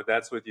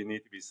 that's what you need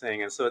to be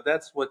saying. And so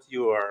that's what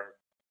you are,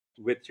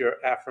 with your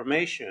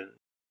affirmation,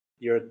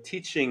 you're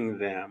teaching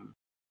them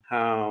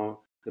how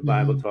the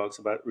Bible Mm-hmm. talks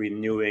about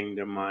renewing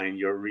the mind.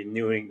 You're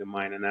renewing the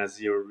mind. And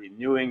as you're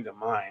renewing the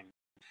mind,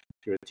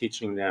 you're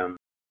teaching them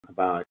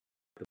about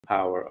the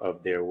power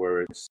of their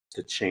words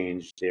to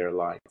change their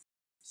life.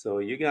 So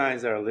you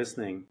guys are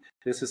listening.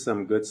 This is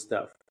some good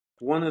stuff.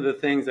 One of the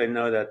things I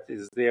know that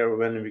is there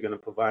when we're going to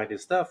provide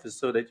this stuff is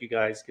so that you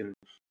guys can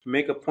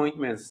make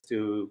appointments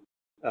to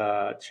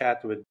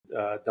chat with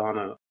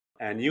Donna,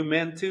 and you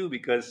men too,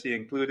 because she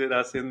included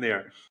us in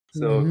there.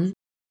 So Mm-hmm.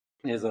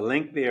 there's a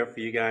link there for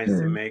you guys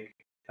to make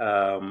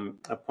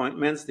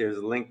appointments. There's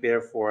a link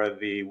there for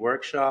the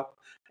workshop.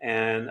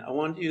 And I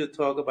want you to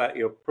talk about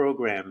your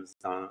programs,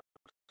 Donna.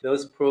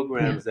 Those Yeah.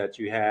 programs that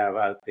you have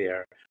out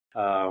there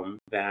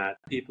that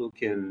people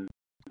can,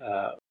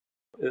 uh,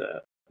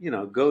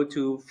 go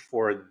to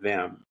for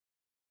them.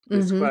 Mm-hmm.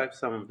 Describe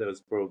some of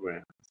those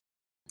programs.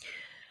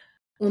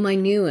 Well, my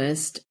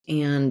newest,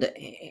 and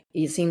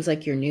it seems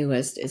like your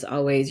newest is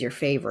always your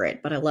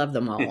favorite, but I love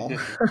them all,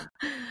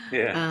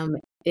 Yeah, um,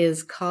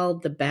 is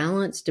called The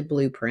Balanced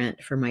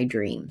Blueprint for My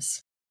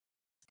Dreams.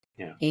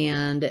 yeah,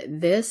 And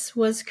this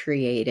was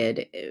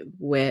created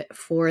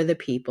for the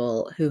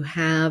people who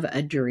have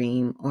a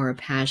dream or a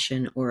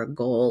passion or a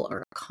goal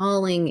or a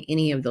calling,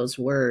 any of those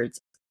words,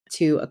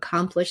 to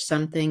accomplish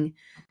something,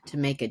 to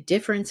make a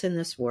difference in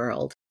this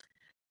world,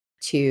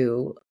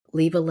 to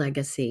leave a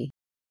legacy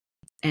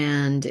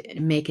and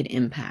make an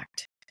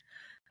impact.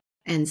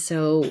 And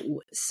so,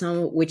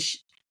 which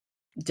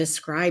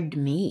described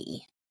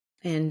me.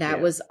 And that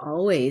yeah, was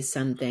always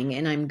something.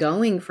 And I'm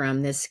going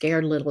from this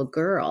scared little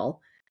girl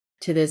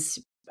to this.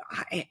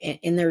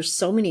 And there's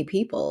so many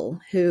people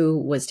who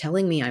was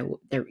telling me,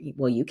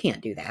 well, you can't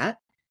do that.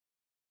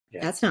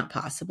 yeah. That's not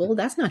possible.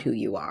 That's not who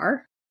you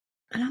are.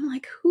 And I'm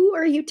like, who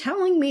are you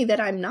telling me that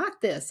I'm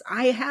not this?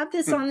 I have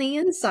this on the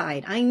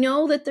inside. I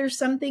know that there's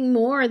something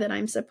more that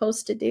I'm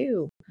supposed to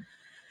do.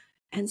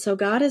 And so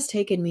God has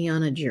taken me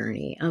on a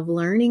journey of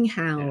learning Yeah,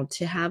 how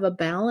to have a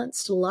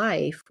balanced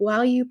life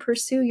while you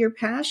pursue your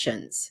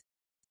passions,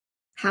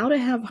 how yeah, to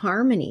have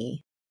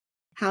harmony,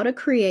 how to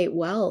create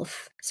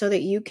wealth so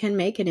that you can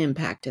make an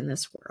impact in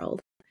this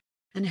world,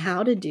 and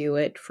how to do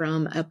it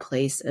from a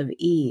place of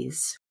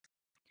ease.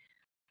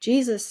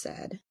 Jesus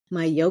said,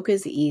 "My yoke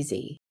is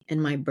easy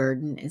and my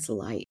burden is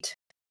light."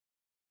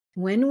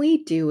 When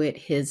we do it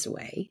His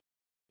way,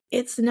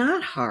 it's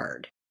not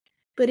hard.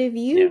 But if yeah,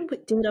 you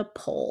did a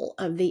poll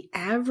of the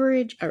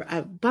average or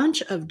a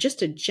bunch of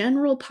just a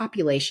general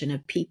population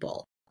of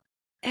people,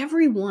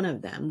 every one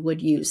of them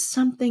would use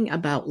something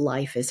about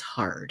life is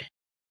hard.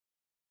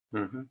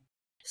 mm-hmm.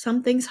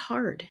 Something's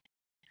hard.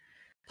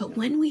 But Yeah,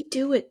 when we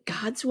do it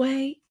God's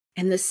way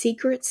and the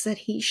secrets that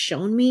He's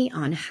shown me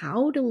on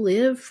how to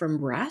live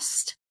from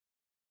rest,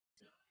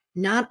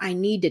 not I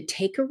need to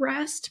take a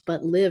rest,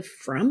 but live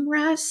from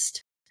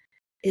rest,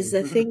 is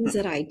the things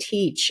that I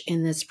teach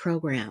in this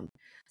program.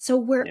 So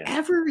yeah,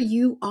 wherever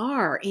you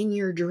are in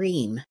your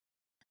dream,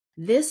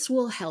 this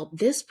will help.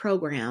 This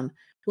program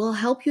will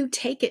help you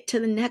take it to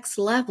the next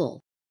level.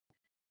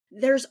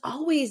 There's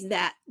always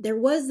that. There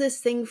was this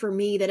thing for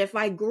me that if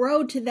I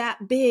grow to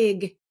that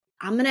big,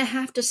 I'm going to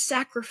have to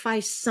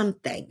sacrifice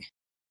something.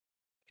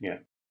 yeah,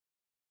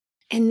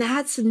 And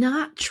that's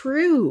not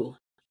true.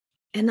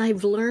 And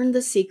I've learned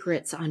the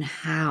secrets on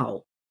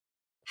how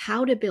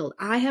to build.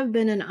 I have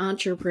been an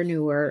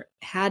entrepreneur,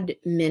 had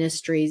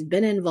ministries,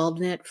 been involved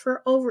in it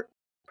for over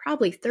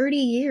probably 30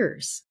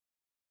 years.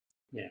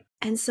 yeah,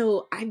 And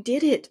so I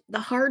did it the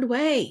hard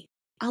way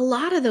a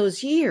lot of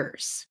those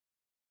years.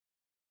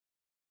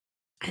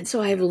 And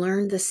so I've yeah,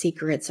 learned the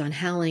secrets on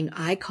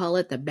I call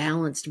it the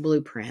balanced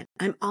blueprint.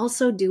 I'm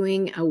also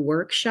doing a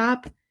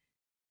workshop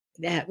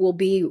that will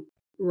be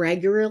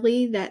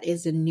regularly. That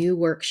is a new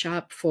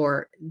workshop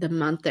for the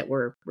month that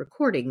we're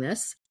recording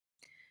this.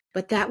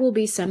 But that will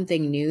be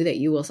something new that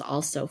you will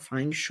also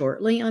find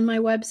shortly on my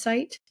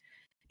website.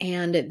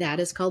 And that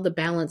is called the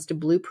Balanced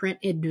Blueprint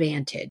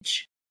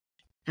Advantage.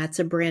 That's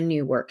a brand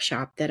new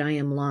workshop that I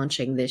am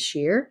launching this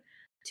year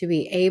to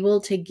be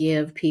able to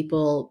give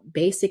people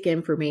basic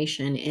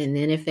information. And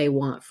then if they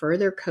want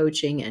further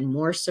coaching and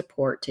more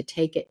support to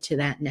take it to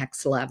that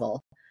next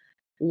level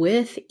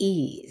with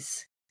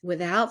ease,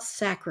 without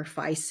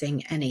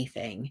sacrificing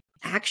anything,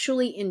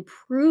 actually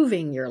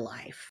improving your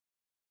life,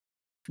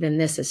 then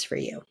this is for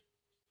you.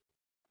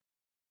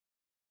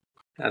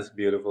 That's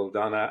beautiful,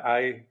 Donna.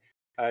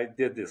 I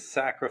did this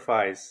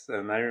sacrifice,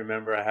 and I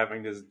remember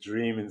having this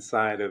dream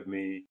inside of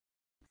me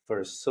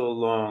for so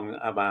long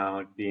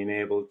about being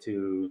able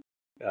to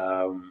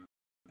um,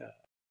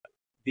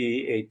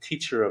 be a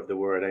teacher of the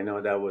word. I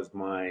know that was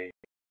my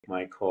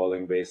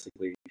calling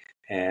basically,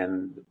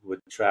 and would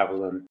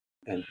travel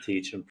and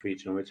teach and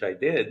preach, and which I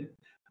did.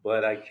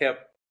 But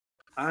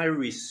I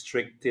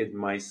restricted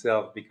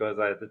myself because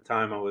at the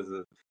time I was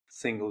a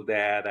single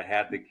dad. I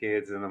had the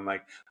kids, and I'm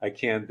like, I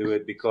can't do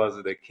it because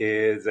of the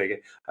kids.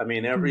 I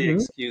mean, every Mm-hmm.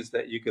 excuse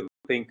that you can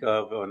think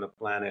of on the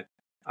planet,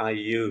 I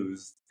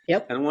used.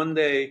 Yep. And one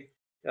day,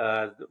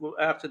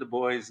 after the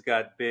boys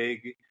got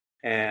big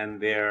and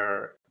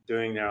they're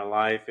doing their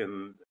life,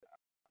 and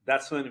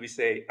that's when we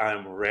say,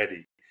 I'm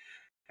ready.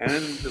 And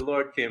then the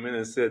Lord came in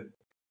and said,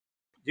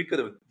 you could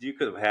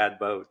have had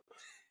both.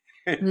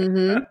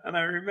 Mm-hmm. And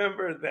I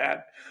remember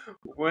that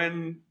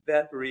when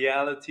that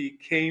reality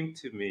came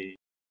to me,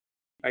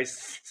 I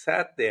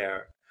sat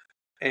there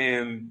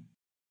and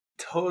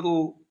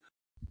total,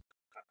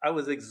 I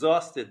was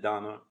exhausted,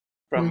 Donna,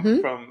 from Mm-hmm.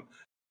 from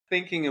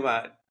thinking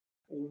about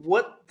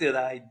what did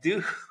I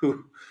do?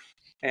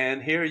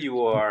 And here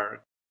you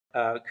are,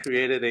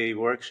 created a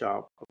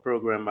workshop, a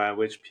program by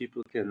which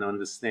people can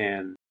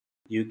understand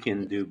you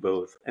can do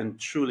both. And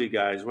truly,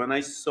 guys, when I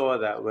saw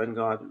that, when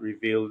God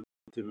revealed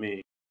to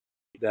me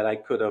that I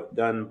could have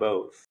done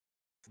both,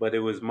 but it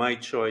was my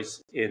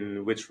choice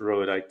in which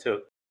road I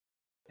took.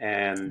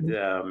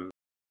 And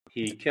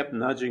he kept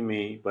nudging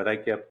me, but I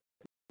kept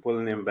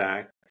pulling him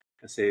back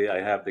and say, I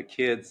have the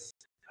kids.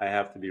 I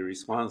have to be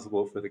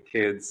responsible for the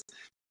kids.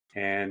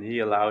 And he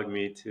allowed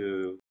me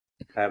to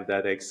have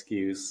that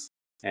excuse.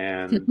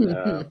 And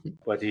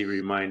but he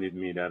reminded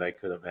me that I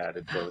could have had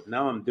it both.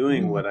 Now I'm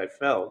doing what I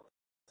felt,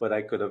 but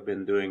I could have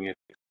been doing it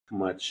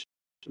much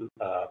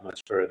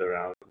much further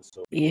out and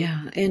so forth.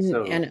 Yeah, and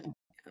So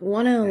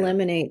want to yeah,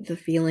 eliminate the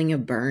feeling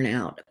of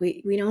burnout.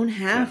 We don't yeah,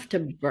 have to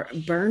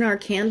burn our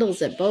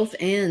candles at both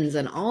ends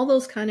and all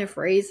those kind of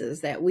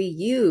phrases that we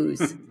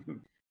use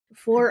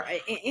for,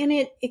 and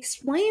it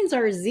explains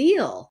our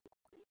zeal.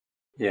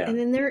 yeah, And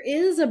then there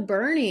is a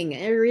burning,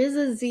 there is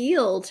a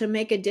zeal to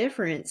make a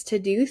difference, to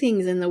do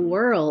things in the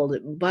world,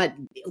 but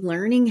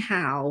learning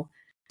how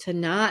to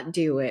not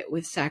do it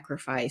with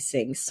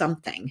sacrificing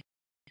something.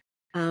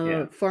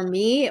 yeah, For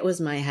me, it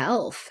was my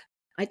health.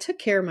 I took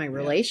care of my yeah,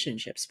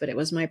 relationships, but it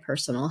was my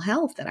personal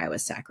health that I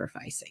was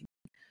sacrificing.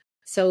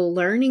 So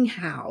learning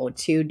how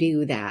to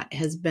do that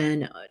has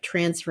been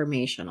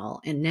transformational.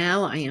 And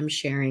now I am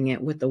sharing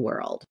it with the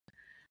world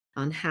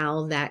on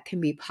how that can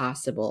be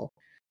possible.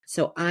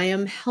 So I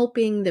am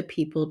helping the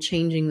people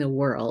changing the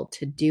world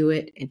to do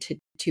it and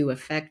to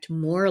affect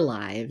more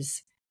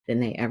lives than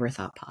they ever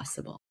thought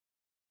possible.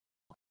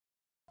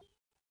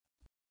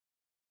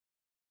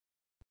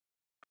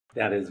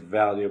 that is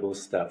valuable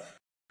stuff.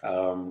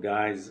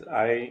 Guys,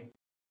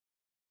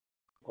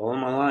 all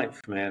my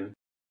life, man,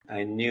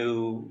 I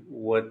knew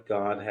what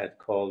God had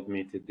called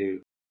me to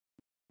do.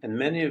 And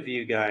many of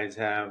you guys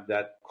have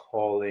that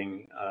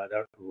calling,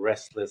 that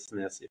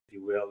restlessness, if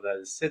you will, that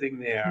is sitting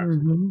there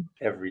Mm-hmm.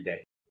 every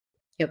day.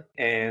 Yep.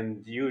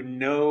 And you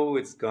know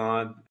it's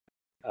God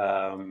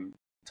um,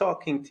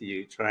 talking to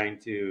you, trying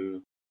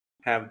to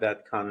have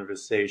that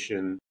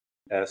conversation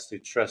as to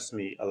trust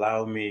me,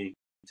 allow me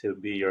to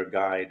be your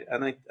guide.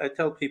 And I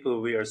tell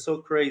people we are so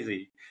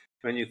crazy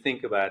when you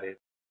think about it,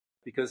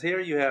 because here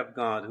you have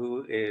God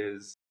who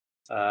is,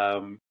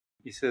 um,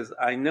 he says,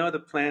 I know the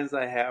plans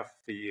I have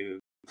for you,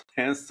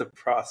 plans to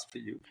prosper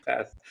you,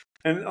 past,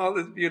 and all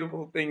these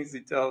beautiful things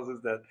he tells us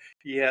that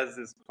he has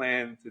this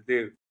plan to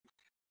do.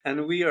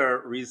 And we are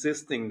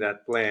resisting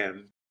that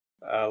plan,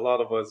 a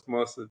lot of us,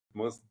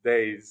 most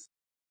days,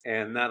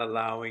 and not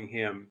allowing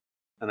him.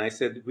 And I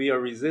said, we are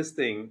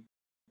resisting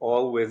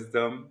all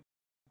wisdom,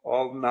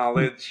 all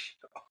knowledge,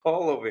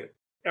 all of it,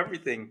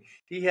 everything.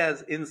 He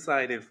has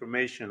inside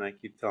information, I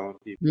keep telling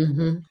people.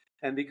 Mm-hmm.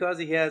 And because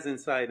he has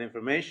inside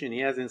information, he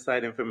has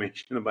inside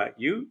information about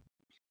you.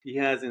 He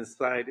has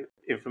inside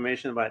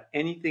information about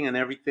anything and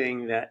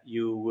everything that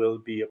you will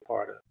be a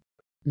part of.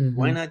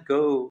 Why Mm-hmm. not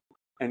go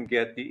and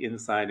get the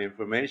inside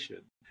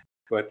information?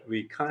 But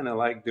we kind of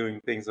like doing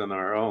things on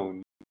our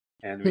own,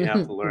 and we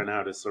have to learn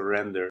how to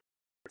surrender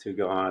to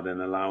God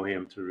and allow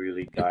Him to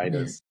really guide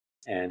us.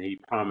 And He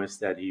promised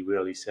that He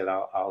will. He said,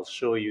 I'll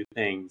show you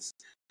things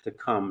to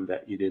come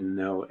that you didn't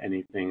know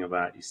anything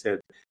about. He said,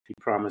 He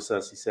promised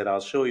us, He said,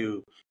 I'll show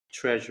you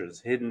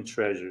treasures, hidden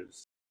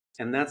treasures.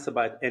 And that's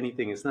about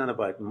anything. It's not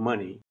about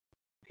money.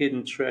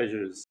 Hidden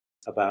treasures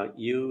about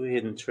you,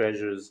 hidden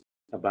treasures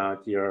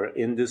about your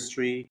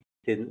industry,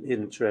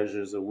 hidden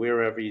treasures of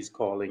wherever he's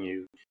calling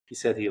you. He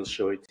said he'll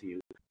show it to you.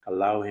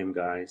 Allow him,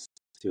 guys,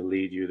 to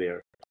lead you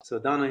there. So,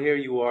 Donna, here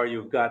you are.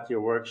 You've got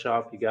your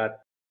workshop, you got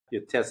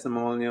your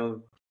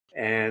testimonial.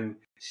 And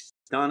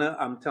Donna,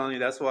 I'm telling you,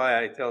 that's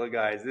why I tell the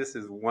guys this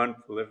is one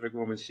prolific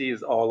woman. She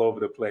is all over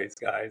the place,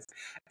 guys.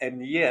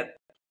 And yet,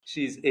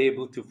 she's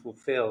able to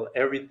fulfill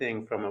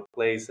everything from a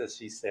place, as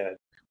she said,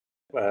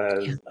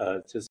 Yeah.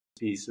 as just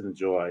peace and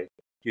joy.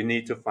 You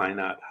need to find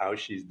out how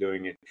she's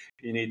doing it.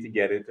 You need to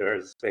get into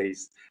her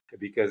space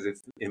because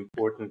it's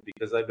important.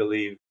 Because I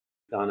believe,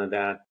 Donna,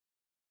 that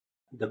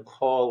the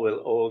call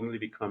will only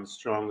become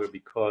stronger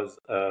because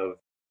of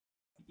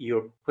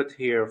you're put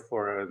here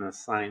for an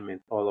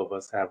assignment. All of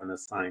us have an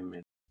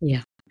assignment,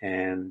 Yeah.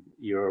 and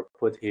you're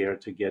put here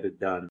to get it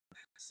done.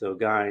 So,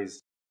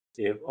 guys,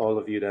 if all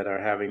of you that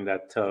are having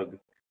that tug,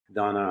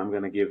 Donna, I'm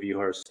going to give you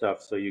her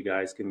stuff so you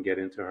guys can get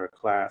into her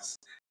class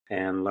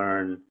and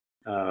learn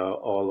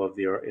all of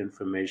your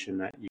information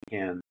that you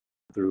can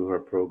through her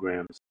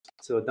programs.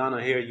 So, Donna,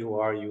 here you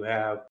are.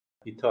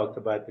 You talked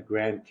about the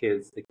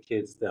grandkids, the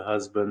kids, the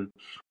husband.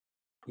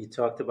 You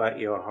talked about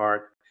your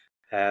heart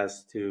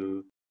as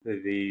to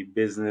the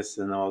business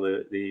and all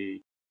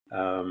the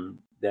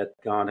that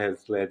God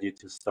has led you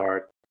to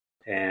start,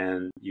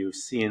 and you've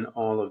seen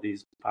all of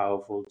these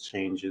powerful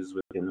changes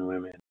within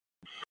women.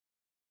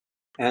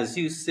 As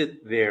you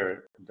sit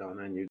there,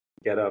 Donna, and you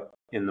get up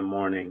in the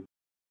morning,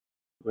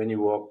 when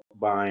you walk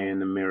by in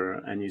the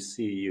mirror and you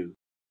see you,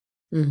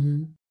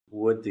 Mm-hmm.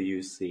 what do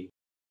you see?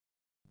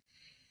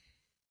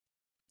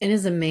 It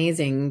is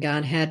amazing.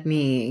 God had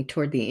me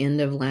toward the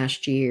end of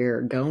last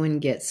year go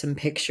and get some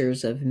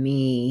pictures of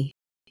me.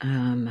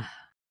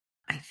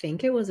 I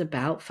think it was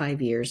about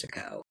 5 years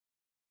ago.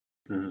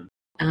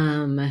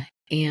 Mm-hmm.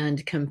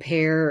 And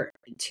compare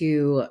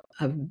to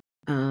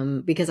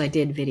because I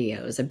did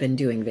videos. I've been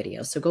doing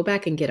videos. So go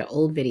back and get an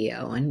old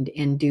video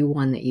and do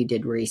one that you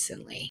did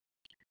recently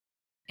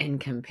and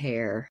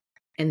compare.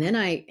 And then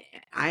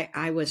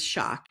I was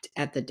shocked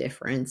at the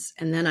difference.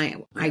 And then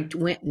I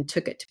went and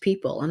took it to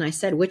people and I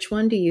said, which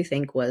one do you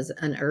think was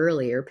an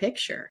earlier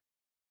picture?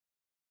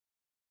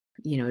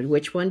 You know,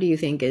 which one do you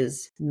think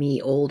is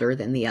me older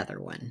than the other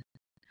one?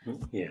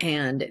 Yeah.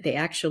 And they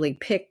actually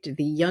picked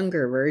the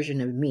younger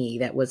version of me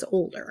that was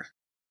older.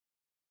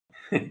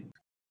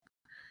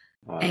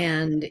 Wow.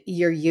 And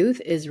your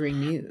youth is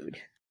renewed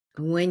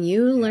when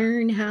you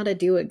learn how to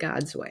do it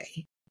God's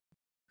way.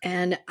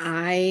 And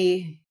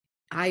I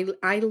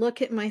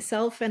look at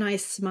myself and I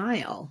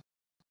smile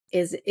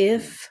as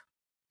if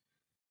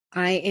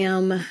I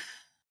am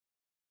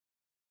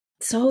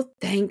so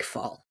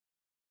thankful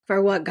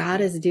for what God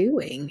is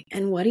doing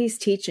and what he's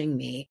teaching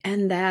me,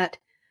 and that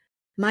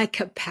my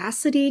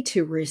capacity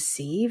to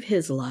receive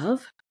his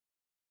love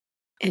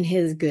and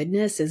his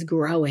goodness is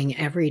growing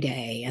every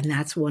day. And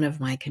that's one of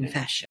my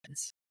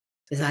confessions,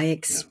 as I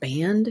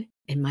expand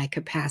in my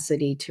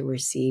capacity to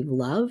receive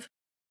love,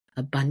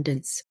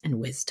 abundance, and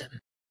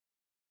wisdom.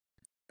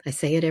 I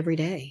say it every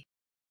day.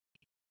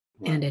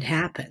 Wow. And it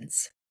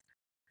happens.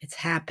 It's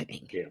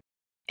happening. Yeah.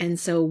 And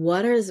so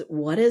what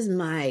does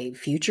my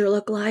future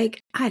look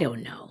like? I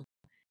don't know.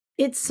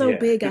 It's so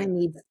big.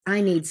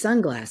 I need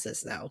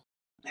sunglasses though.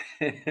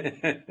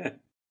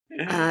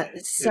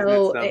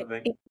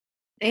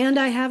 And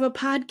I have a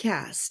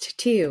podcast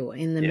too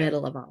in the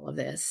middle of all of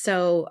this.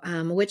 So,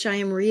 which I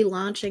am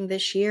relaunching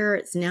this year.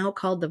 It's now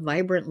called the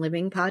Vibrant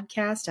Living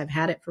Podcast. I've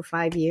had it for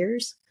 5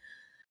 years.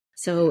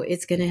 So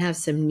it's going to have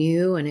some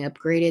new and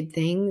upgraded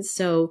things.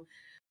 So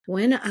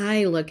when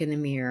I look in the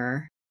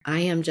mirror,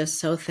 I am just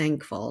so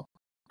thankful,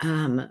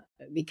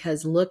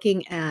 because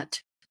looking at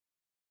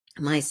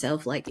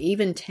myself, like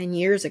even 10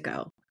 years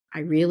ago, I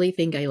really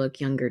think I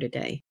look younger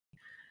today.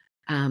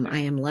 I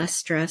am less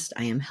stressed.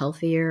 I am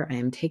healthier. I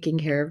am taking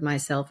care of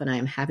myself, and I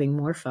am having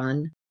more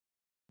fun,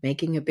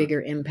 making a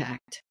bigger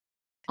impact,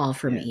 all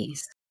from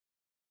ease.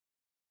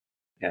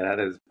 Yeah, that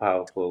is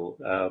powerful.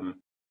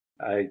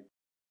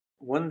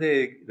 One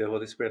day the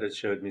Holy Spirit had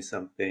showed me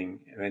something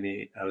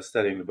when I was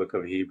studying the book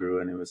of Hebrew,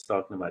 and it was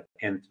talking about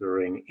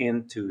entering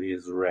into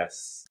his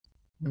rest.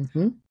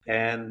 Mm-hmm.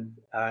 And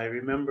I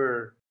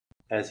remember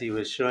as he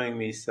was showing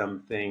me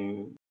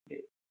something,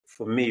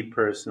 for me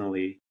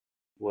personally,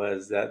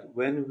 was that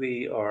when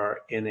we are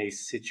in a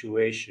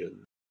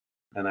situation,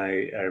 and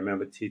I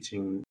remember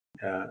teaching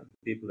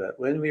people that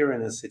when we are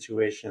in a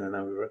situation, and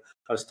I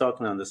was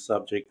talking on the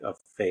subject of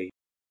faith,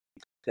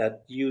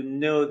 that you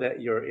know that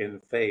you're in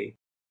faith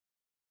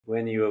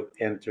when you have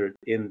entered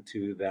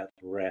into that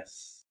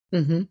rest.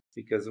 Mm-hmm.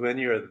 Because when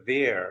you're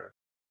there,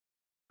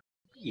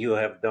 you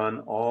have done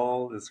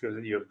all the scripture,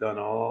 you have done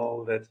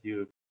all that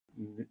you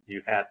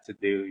had to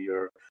do.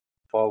 You're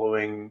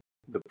following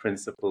the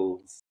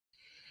principles.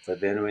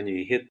 But then when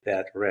you hit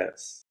that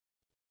rest,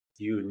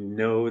 you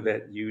know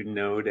that you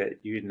know that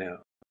you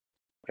know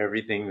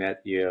everything that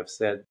you have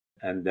said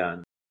and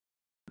done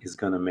is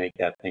going to make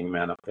that thing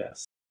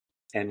manifest.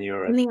 And the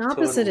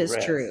opposite is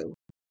true.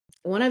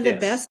 One of the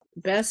best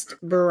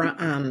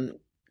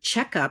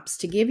checkups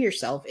to give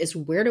yourself is,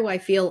 where do I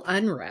feel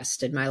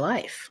unrest in my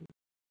life?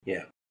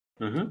 Yeah.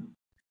 Mm-hmm.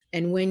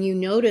 And when you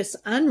notice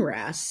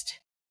unrest,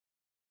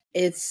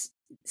 it's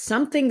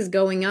something's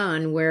going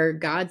on where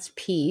God's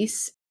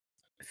peace,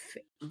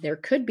 there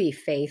could be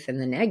faith in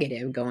the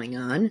negative going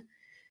on,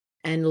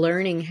 and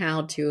learning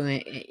how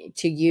to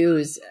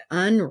use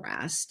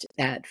unrest,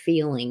 that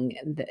feeling,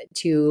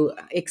 to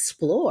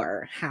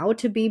explore how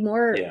to be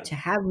more, Yeah. to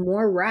have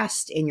more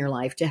rest in your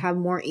life, to have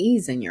more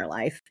ease in your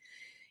life.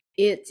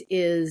 It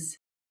is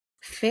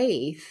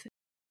faith,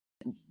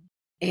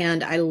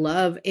 and I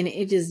love, and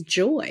it is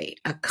joy,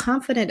 a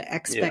confident Yeah.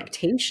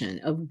 expectation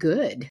of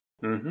good,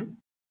 Mm-hmm.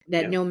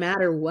 that Yeah. no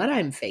matter what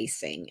I'm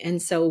facing.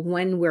 And so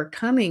when we're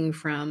coming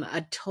from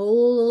a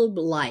total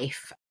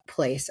life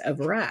place of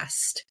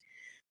rest,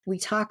 we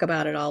talk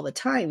about it all the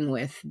time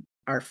with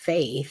our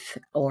faith,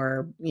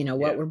 or, what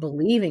Yeah. we're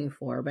believing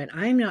for, but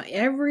I'm not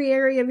every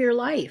area of your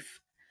life.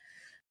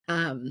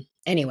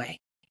 Anyway,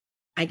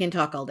 I can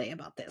talk all day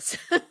about this.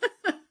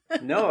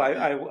 No,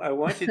 I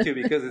want you to,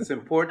 because it's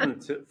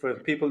important for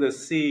people to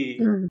see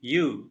Mm,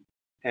 you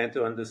and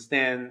to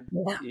understand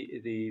yeah.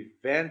 the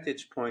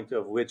vantage point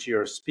of which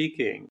you're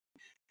speaking, Hmm.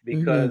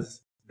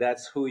 because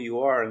that's who you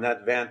are, and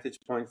that vantage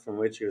point from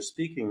which you're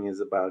speaking is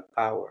about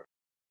power.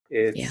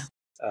 Yeah. It's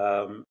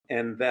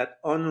and that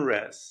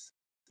unrest.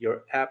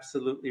 You're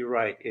absolutely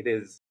right. It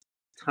is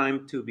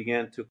time to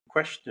begin to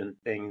question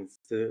things,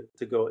 to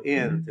go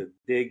in, Mhm. to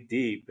dig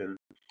deep, and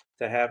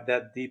to have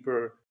that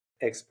deeper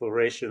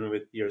exploration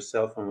with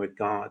yourself and with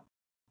God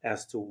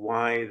as to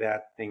why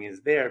that thing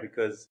is there,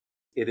 because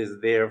it is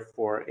there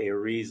for a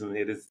reason.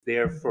 It is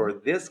there for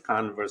this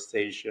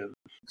conversation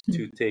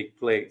to take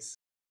place,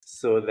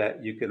 so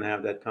that you can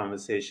have that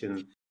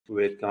conversation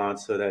with God,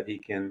 so that He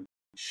can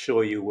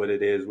show you what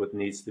it is, what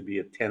needs to be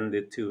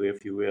attended to,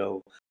 if you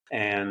will,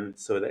 and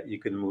so that you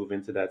can move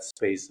into that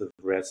space of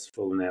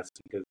restfulness,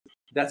 because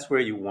that's where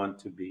you want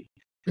to be.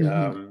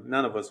 Mhm.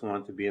 None of us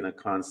want to be in a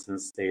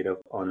constant state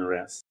of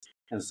unrest.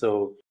 And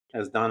so,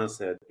 as Donna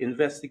said,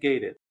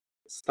 investigate it.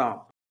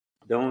 Stop.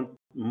 Don't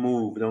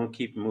move. Don't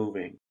keep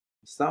moving.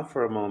 Stop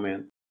for a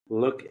moment.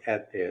 Look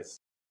at this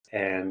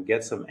and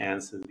get some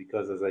answers.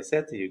 Because, as I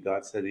said to you,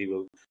 God said He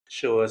will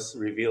show us,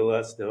 reveal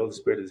us. The Holy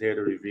Spirit is here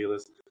to reveal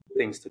us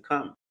things to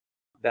come.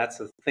 That's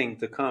a thing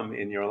to come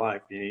in your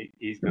life.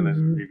 He's going to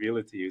Mhm. reveal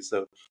it to you.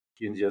 So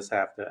you just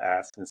have to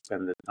ask and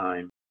spend the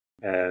time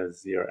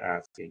as you're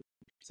asking.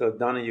 So,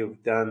 Donna,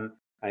 you've done,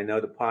 I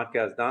know, the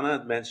podcast. Donna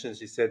had mentioned,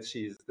 she said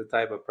she's the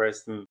type of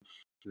person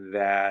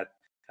that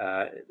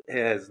uh,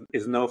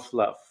 is no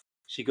fluff.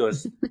 She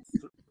goes,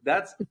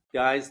 that's,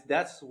 guys,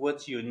 that's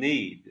what you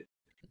need.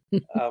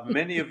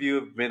 Many of you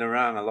have been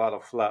around a lot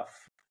of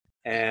fluff,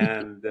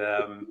 and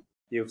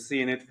you've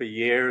seen it for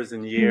years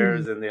and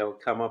years, and they'll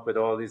come up with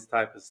all these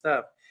type of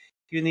stuff.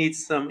 You need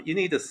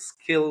a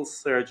skill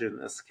surgeon.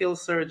 A skill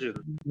surgeon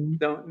Mhm.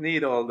 don't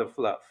need all the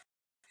fluff.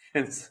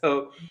 And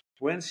so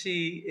when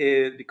she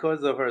is,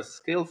 because of her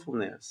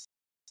skillfulness,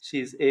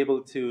 she's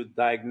able to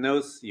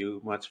diagnose you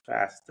much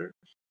faster.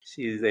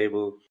 She's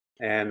able,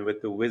 and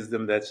with the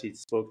wisdom that she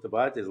spoke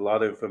about, there's a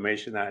lot of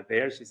information out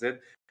there, she said,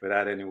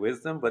 without any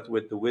wisdom, but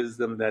with the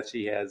wisdom that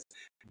she has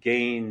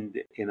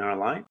gained in our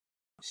life,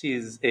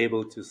 she's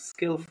able to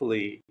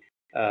skillfully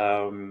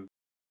um,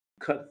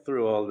 cut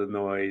through all the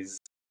noise,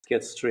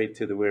 get straight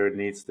to the where it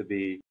needs to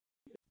be,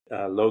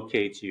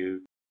 locate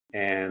you,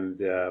 and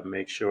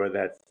make sure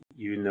that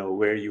you know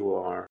where you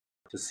are,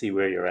 to see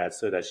where you're at,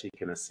 so that she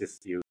can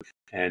assist you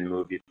and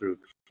move you through.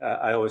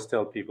 I always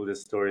tell people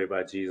this story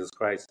about Jesus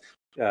Christ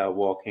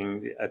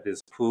walking at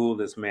this pool.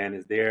 This man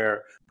is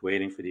there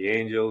waiting for the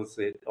angels,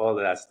 all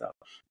of that stuff.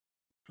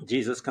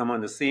 Jesus come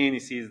on the scene. He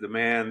sees the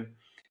man,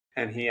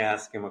 and he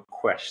asks him a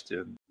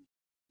question: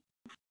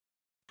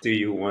 "Do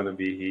you want to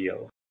be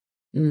healed?"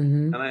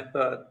 Mhm. And I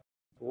thought,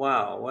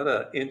 wow, what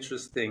an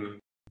interesting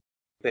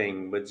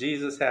thing, but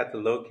Jesus had to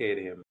locate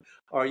him.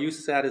 Are you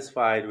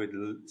satisfied with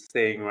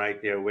staying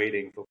right there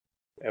waiting for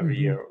every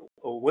Mhm. year?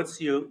 Or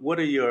what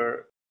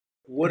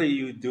are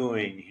you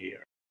doing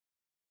here?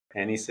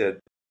 And he said,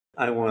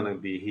 I want to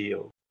be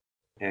healed.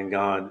 And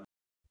God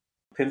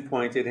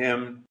pinpointed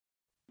him,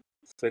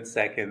 split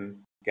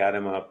second, got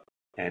him up,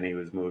 and he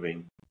was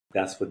moving.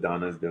 That's what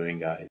Donna's doing,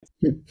 guys.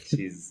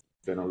 She's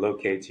gonna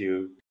locate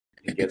you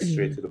and get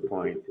straight to the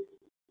point,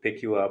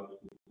 pick you up,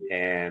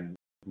 and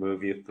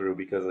move you through.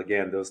 Because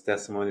again, those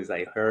testimonies,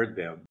 I heard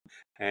them,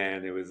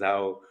 and it was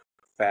how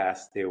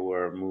fast they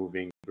were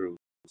moving through.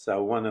 So I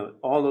want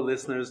all the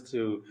listeners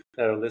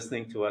that are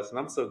listening to us, and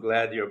I'm so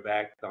glad you're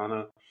back,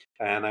 Donna.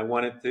 And I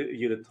wanted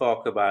you to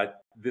talk about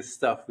this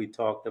stuff we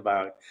talked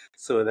about,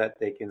 so that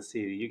they can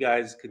see. You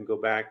guys can go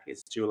back.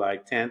 It's July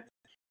 10th.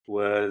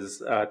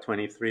 Was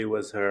 23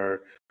 was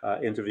her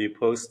interview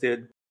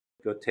posted.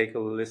 Go take a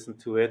listen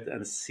to it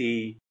and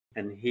see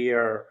and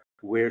hear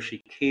where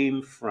she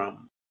came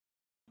from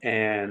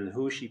and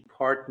who she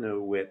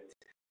partnered with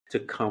to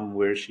come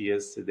where she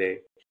is today.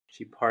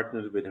 She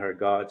partnered with her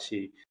God.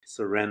 She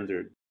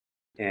surrendered.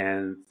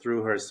 And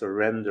through her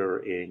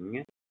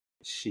surrendering,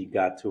 she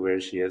got to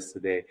where she is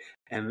today.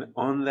 And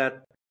on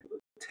that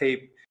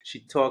tape,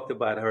 she talked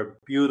about her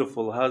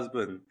beautiful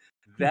husband.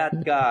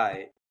 That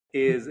guy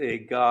is a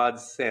God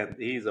sent.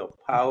 He's a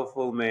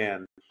powerful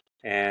man.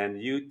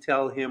 And you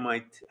tell him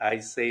I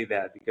say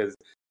that, because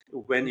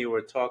when you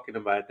were talking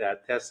about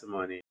that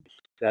testimony,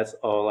 that's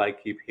all I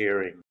keep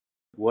hearing.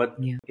 What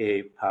Yeah.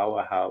 a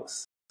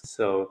powerhouse.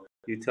 So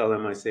you tell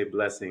them I say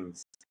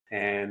blessings.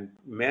 And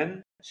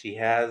men, she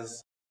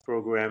has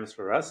programs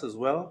for us as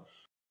well.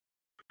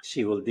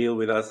 She will deal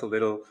with us a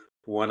little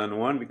one on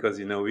one because,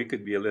 we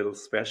could be a little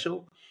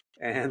special.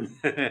 And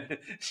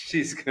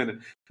she's going to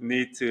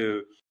need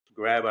to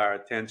grab our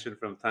attention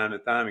from time to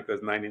time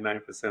because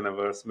 99% of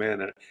us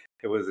men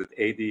it was at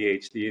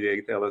ADHD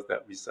they tell us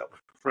that we suffer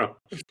from,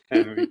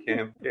 and we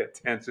can't pay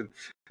attention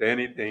to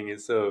anything.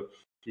 And so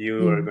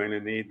you are Mm. going to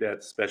need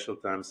that special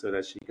time so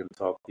that she can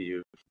talk to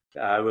you.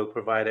 I will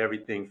provide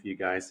everything for you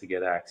guys to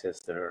get access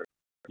to her.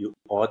 You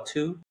ought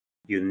to,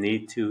 you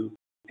need to,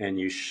 and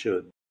you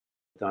should.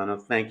 Donna,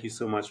 thank you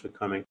so much for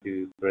coming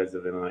to Threads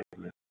of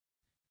Enlightenment.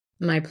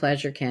 My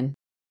pleasure, Ken.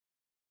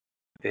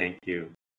 Thank you.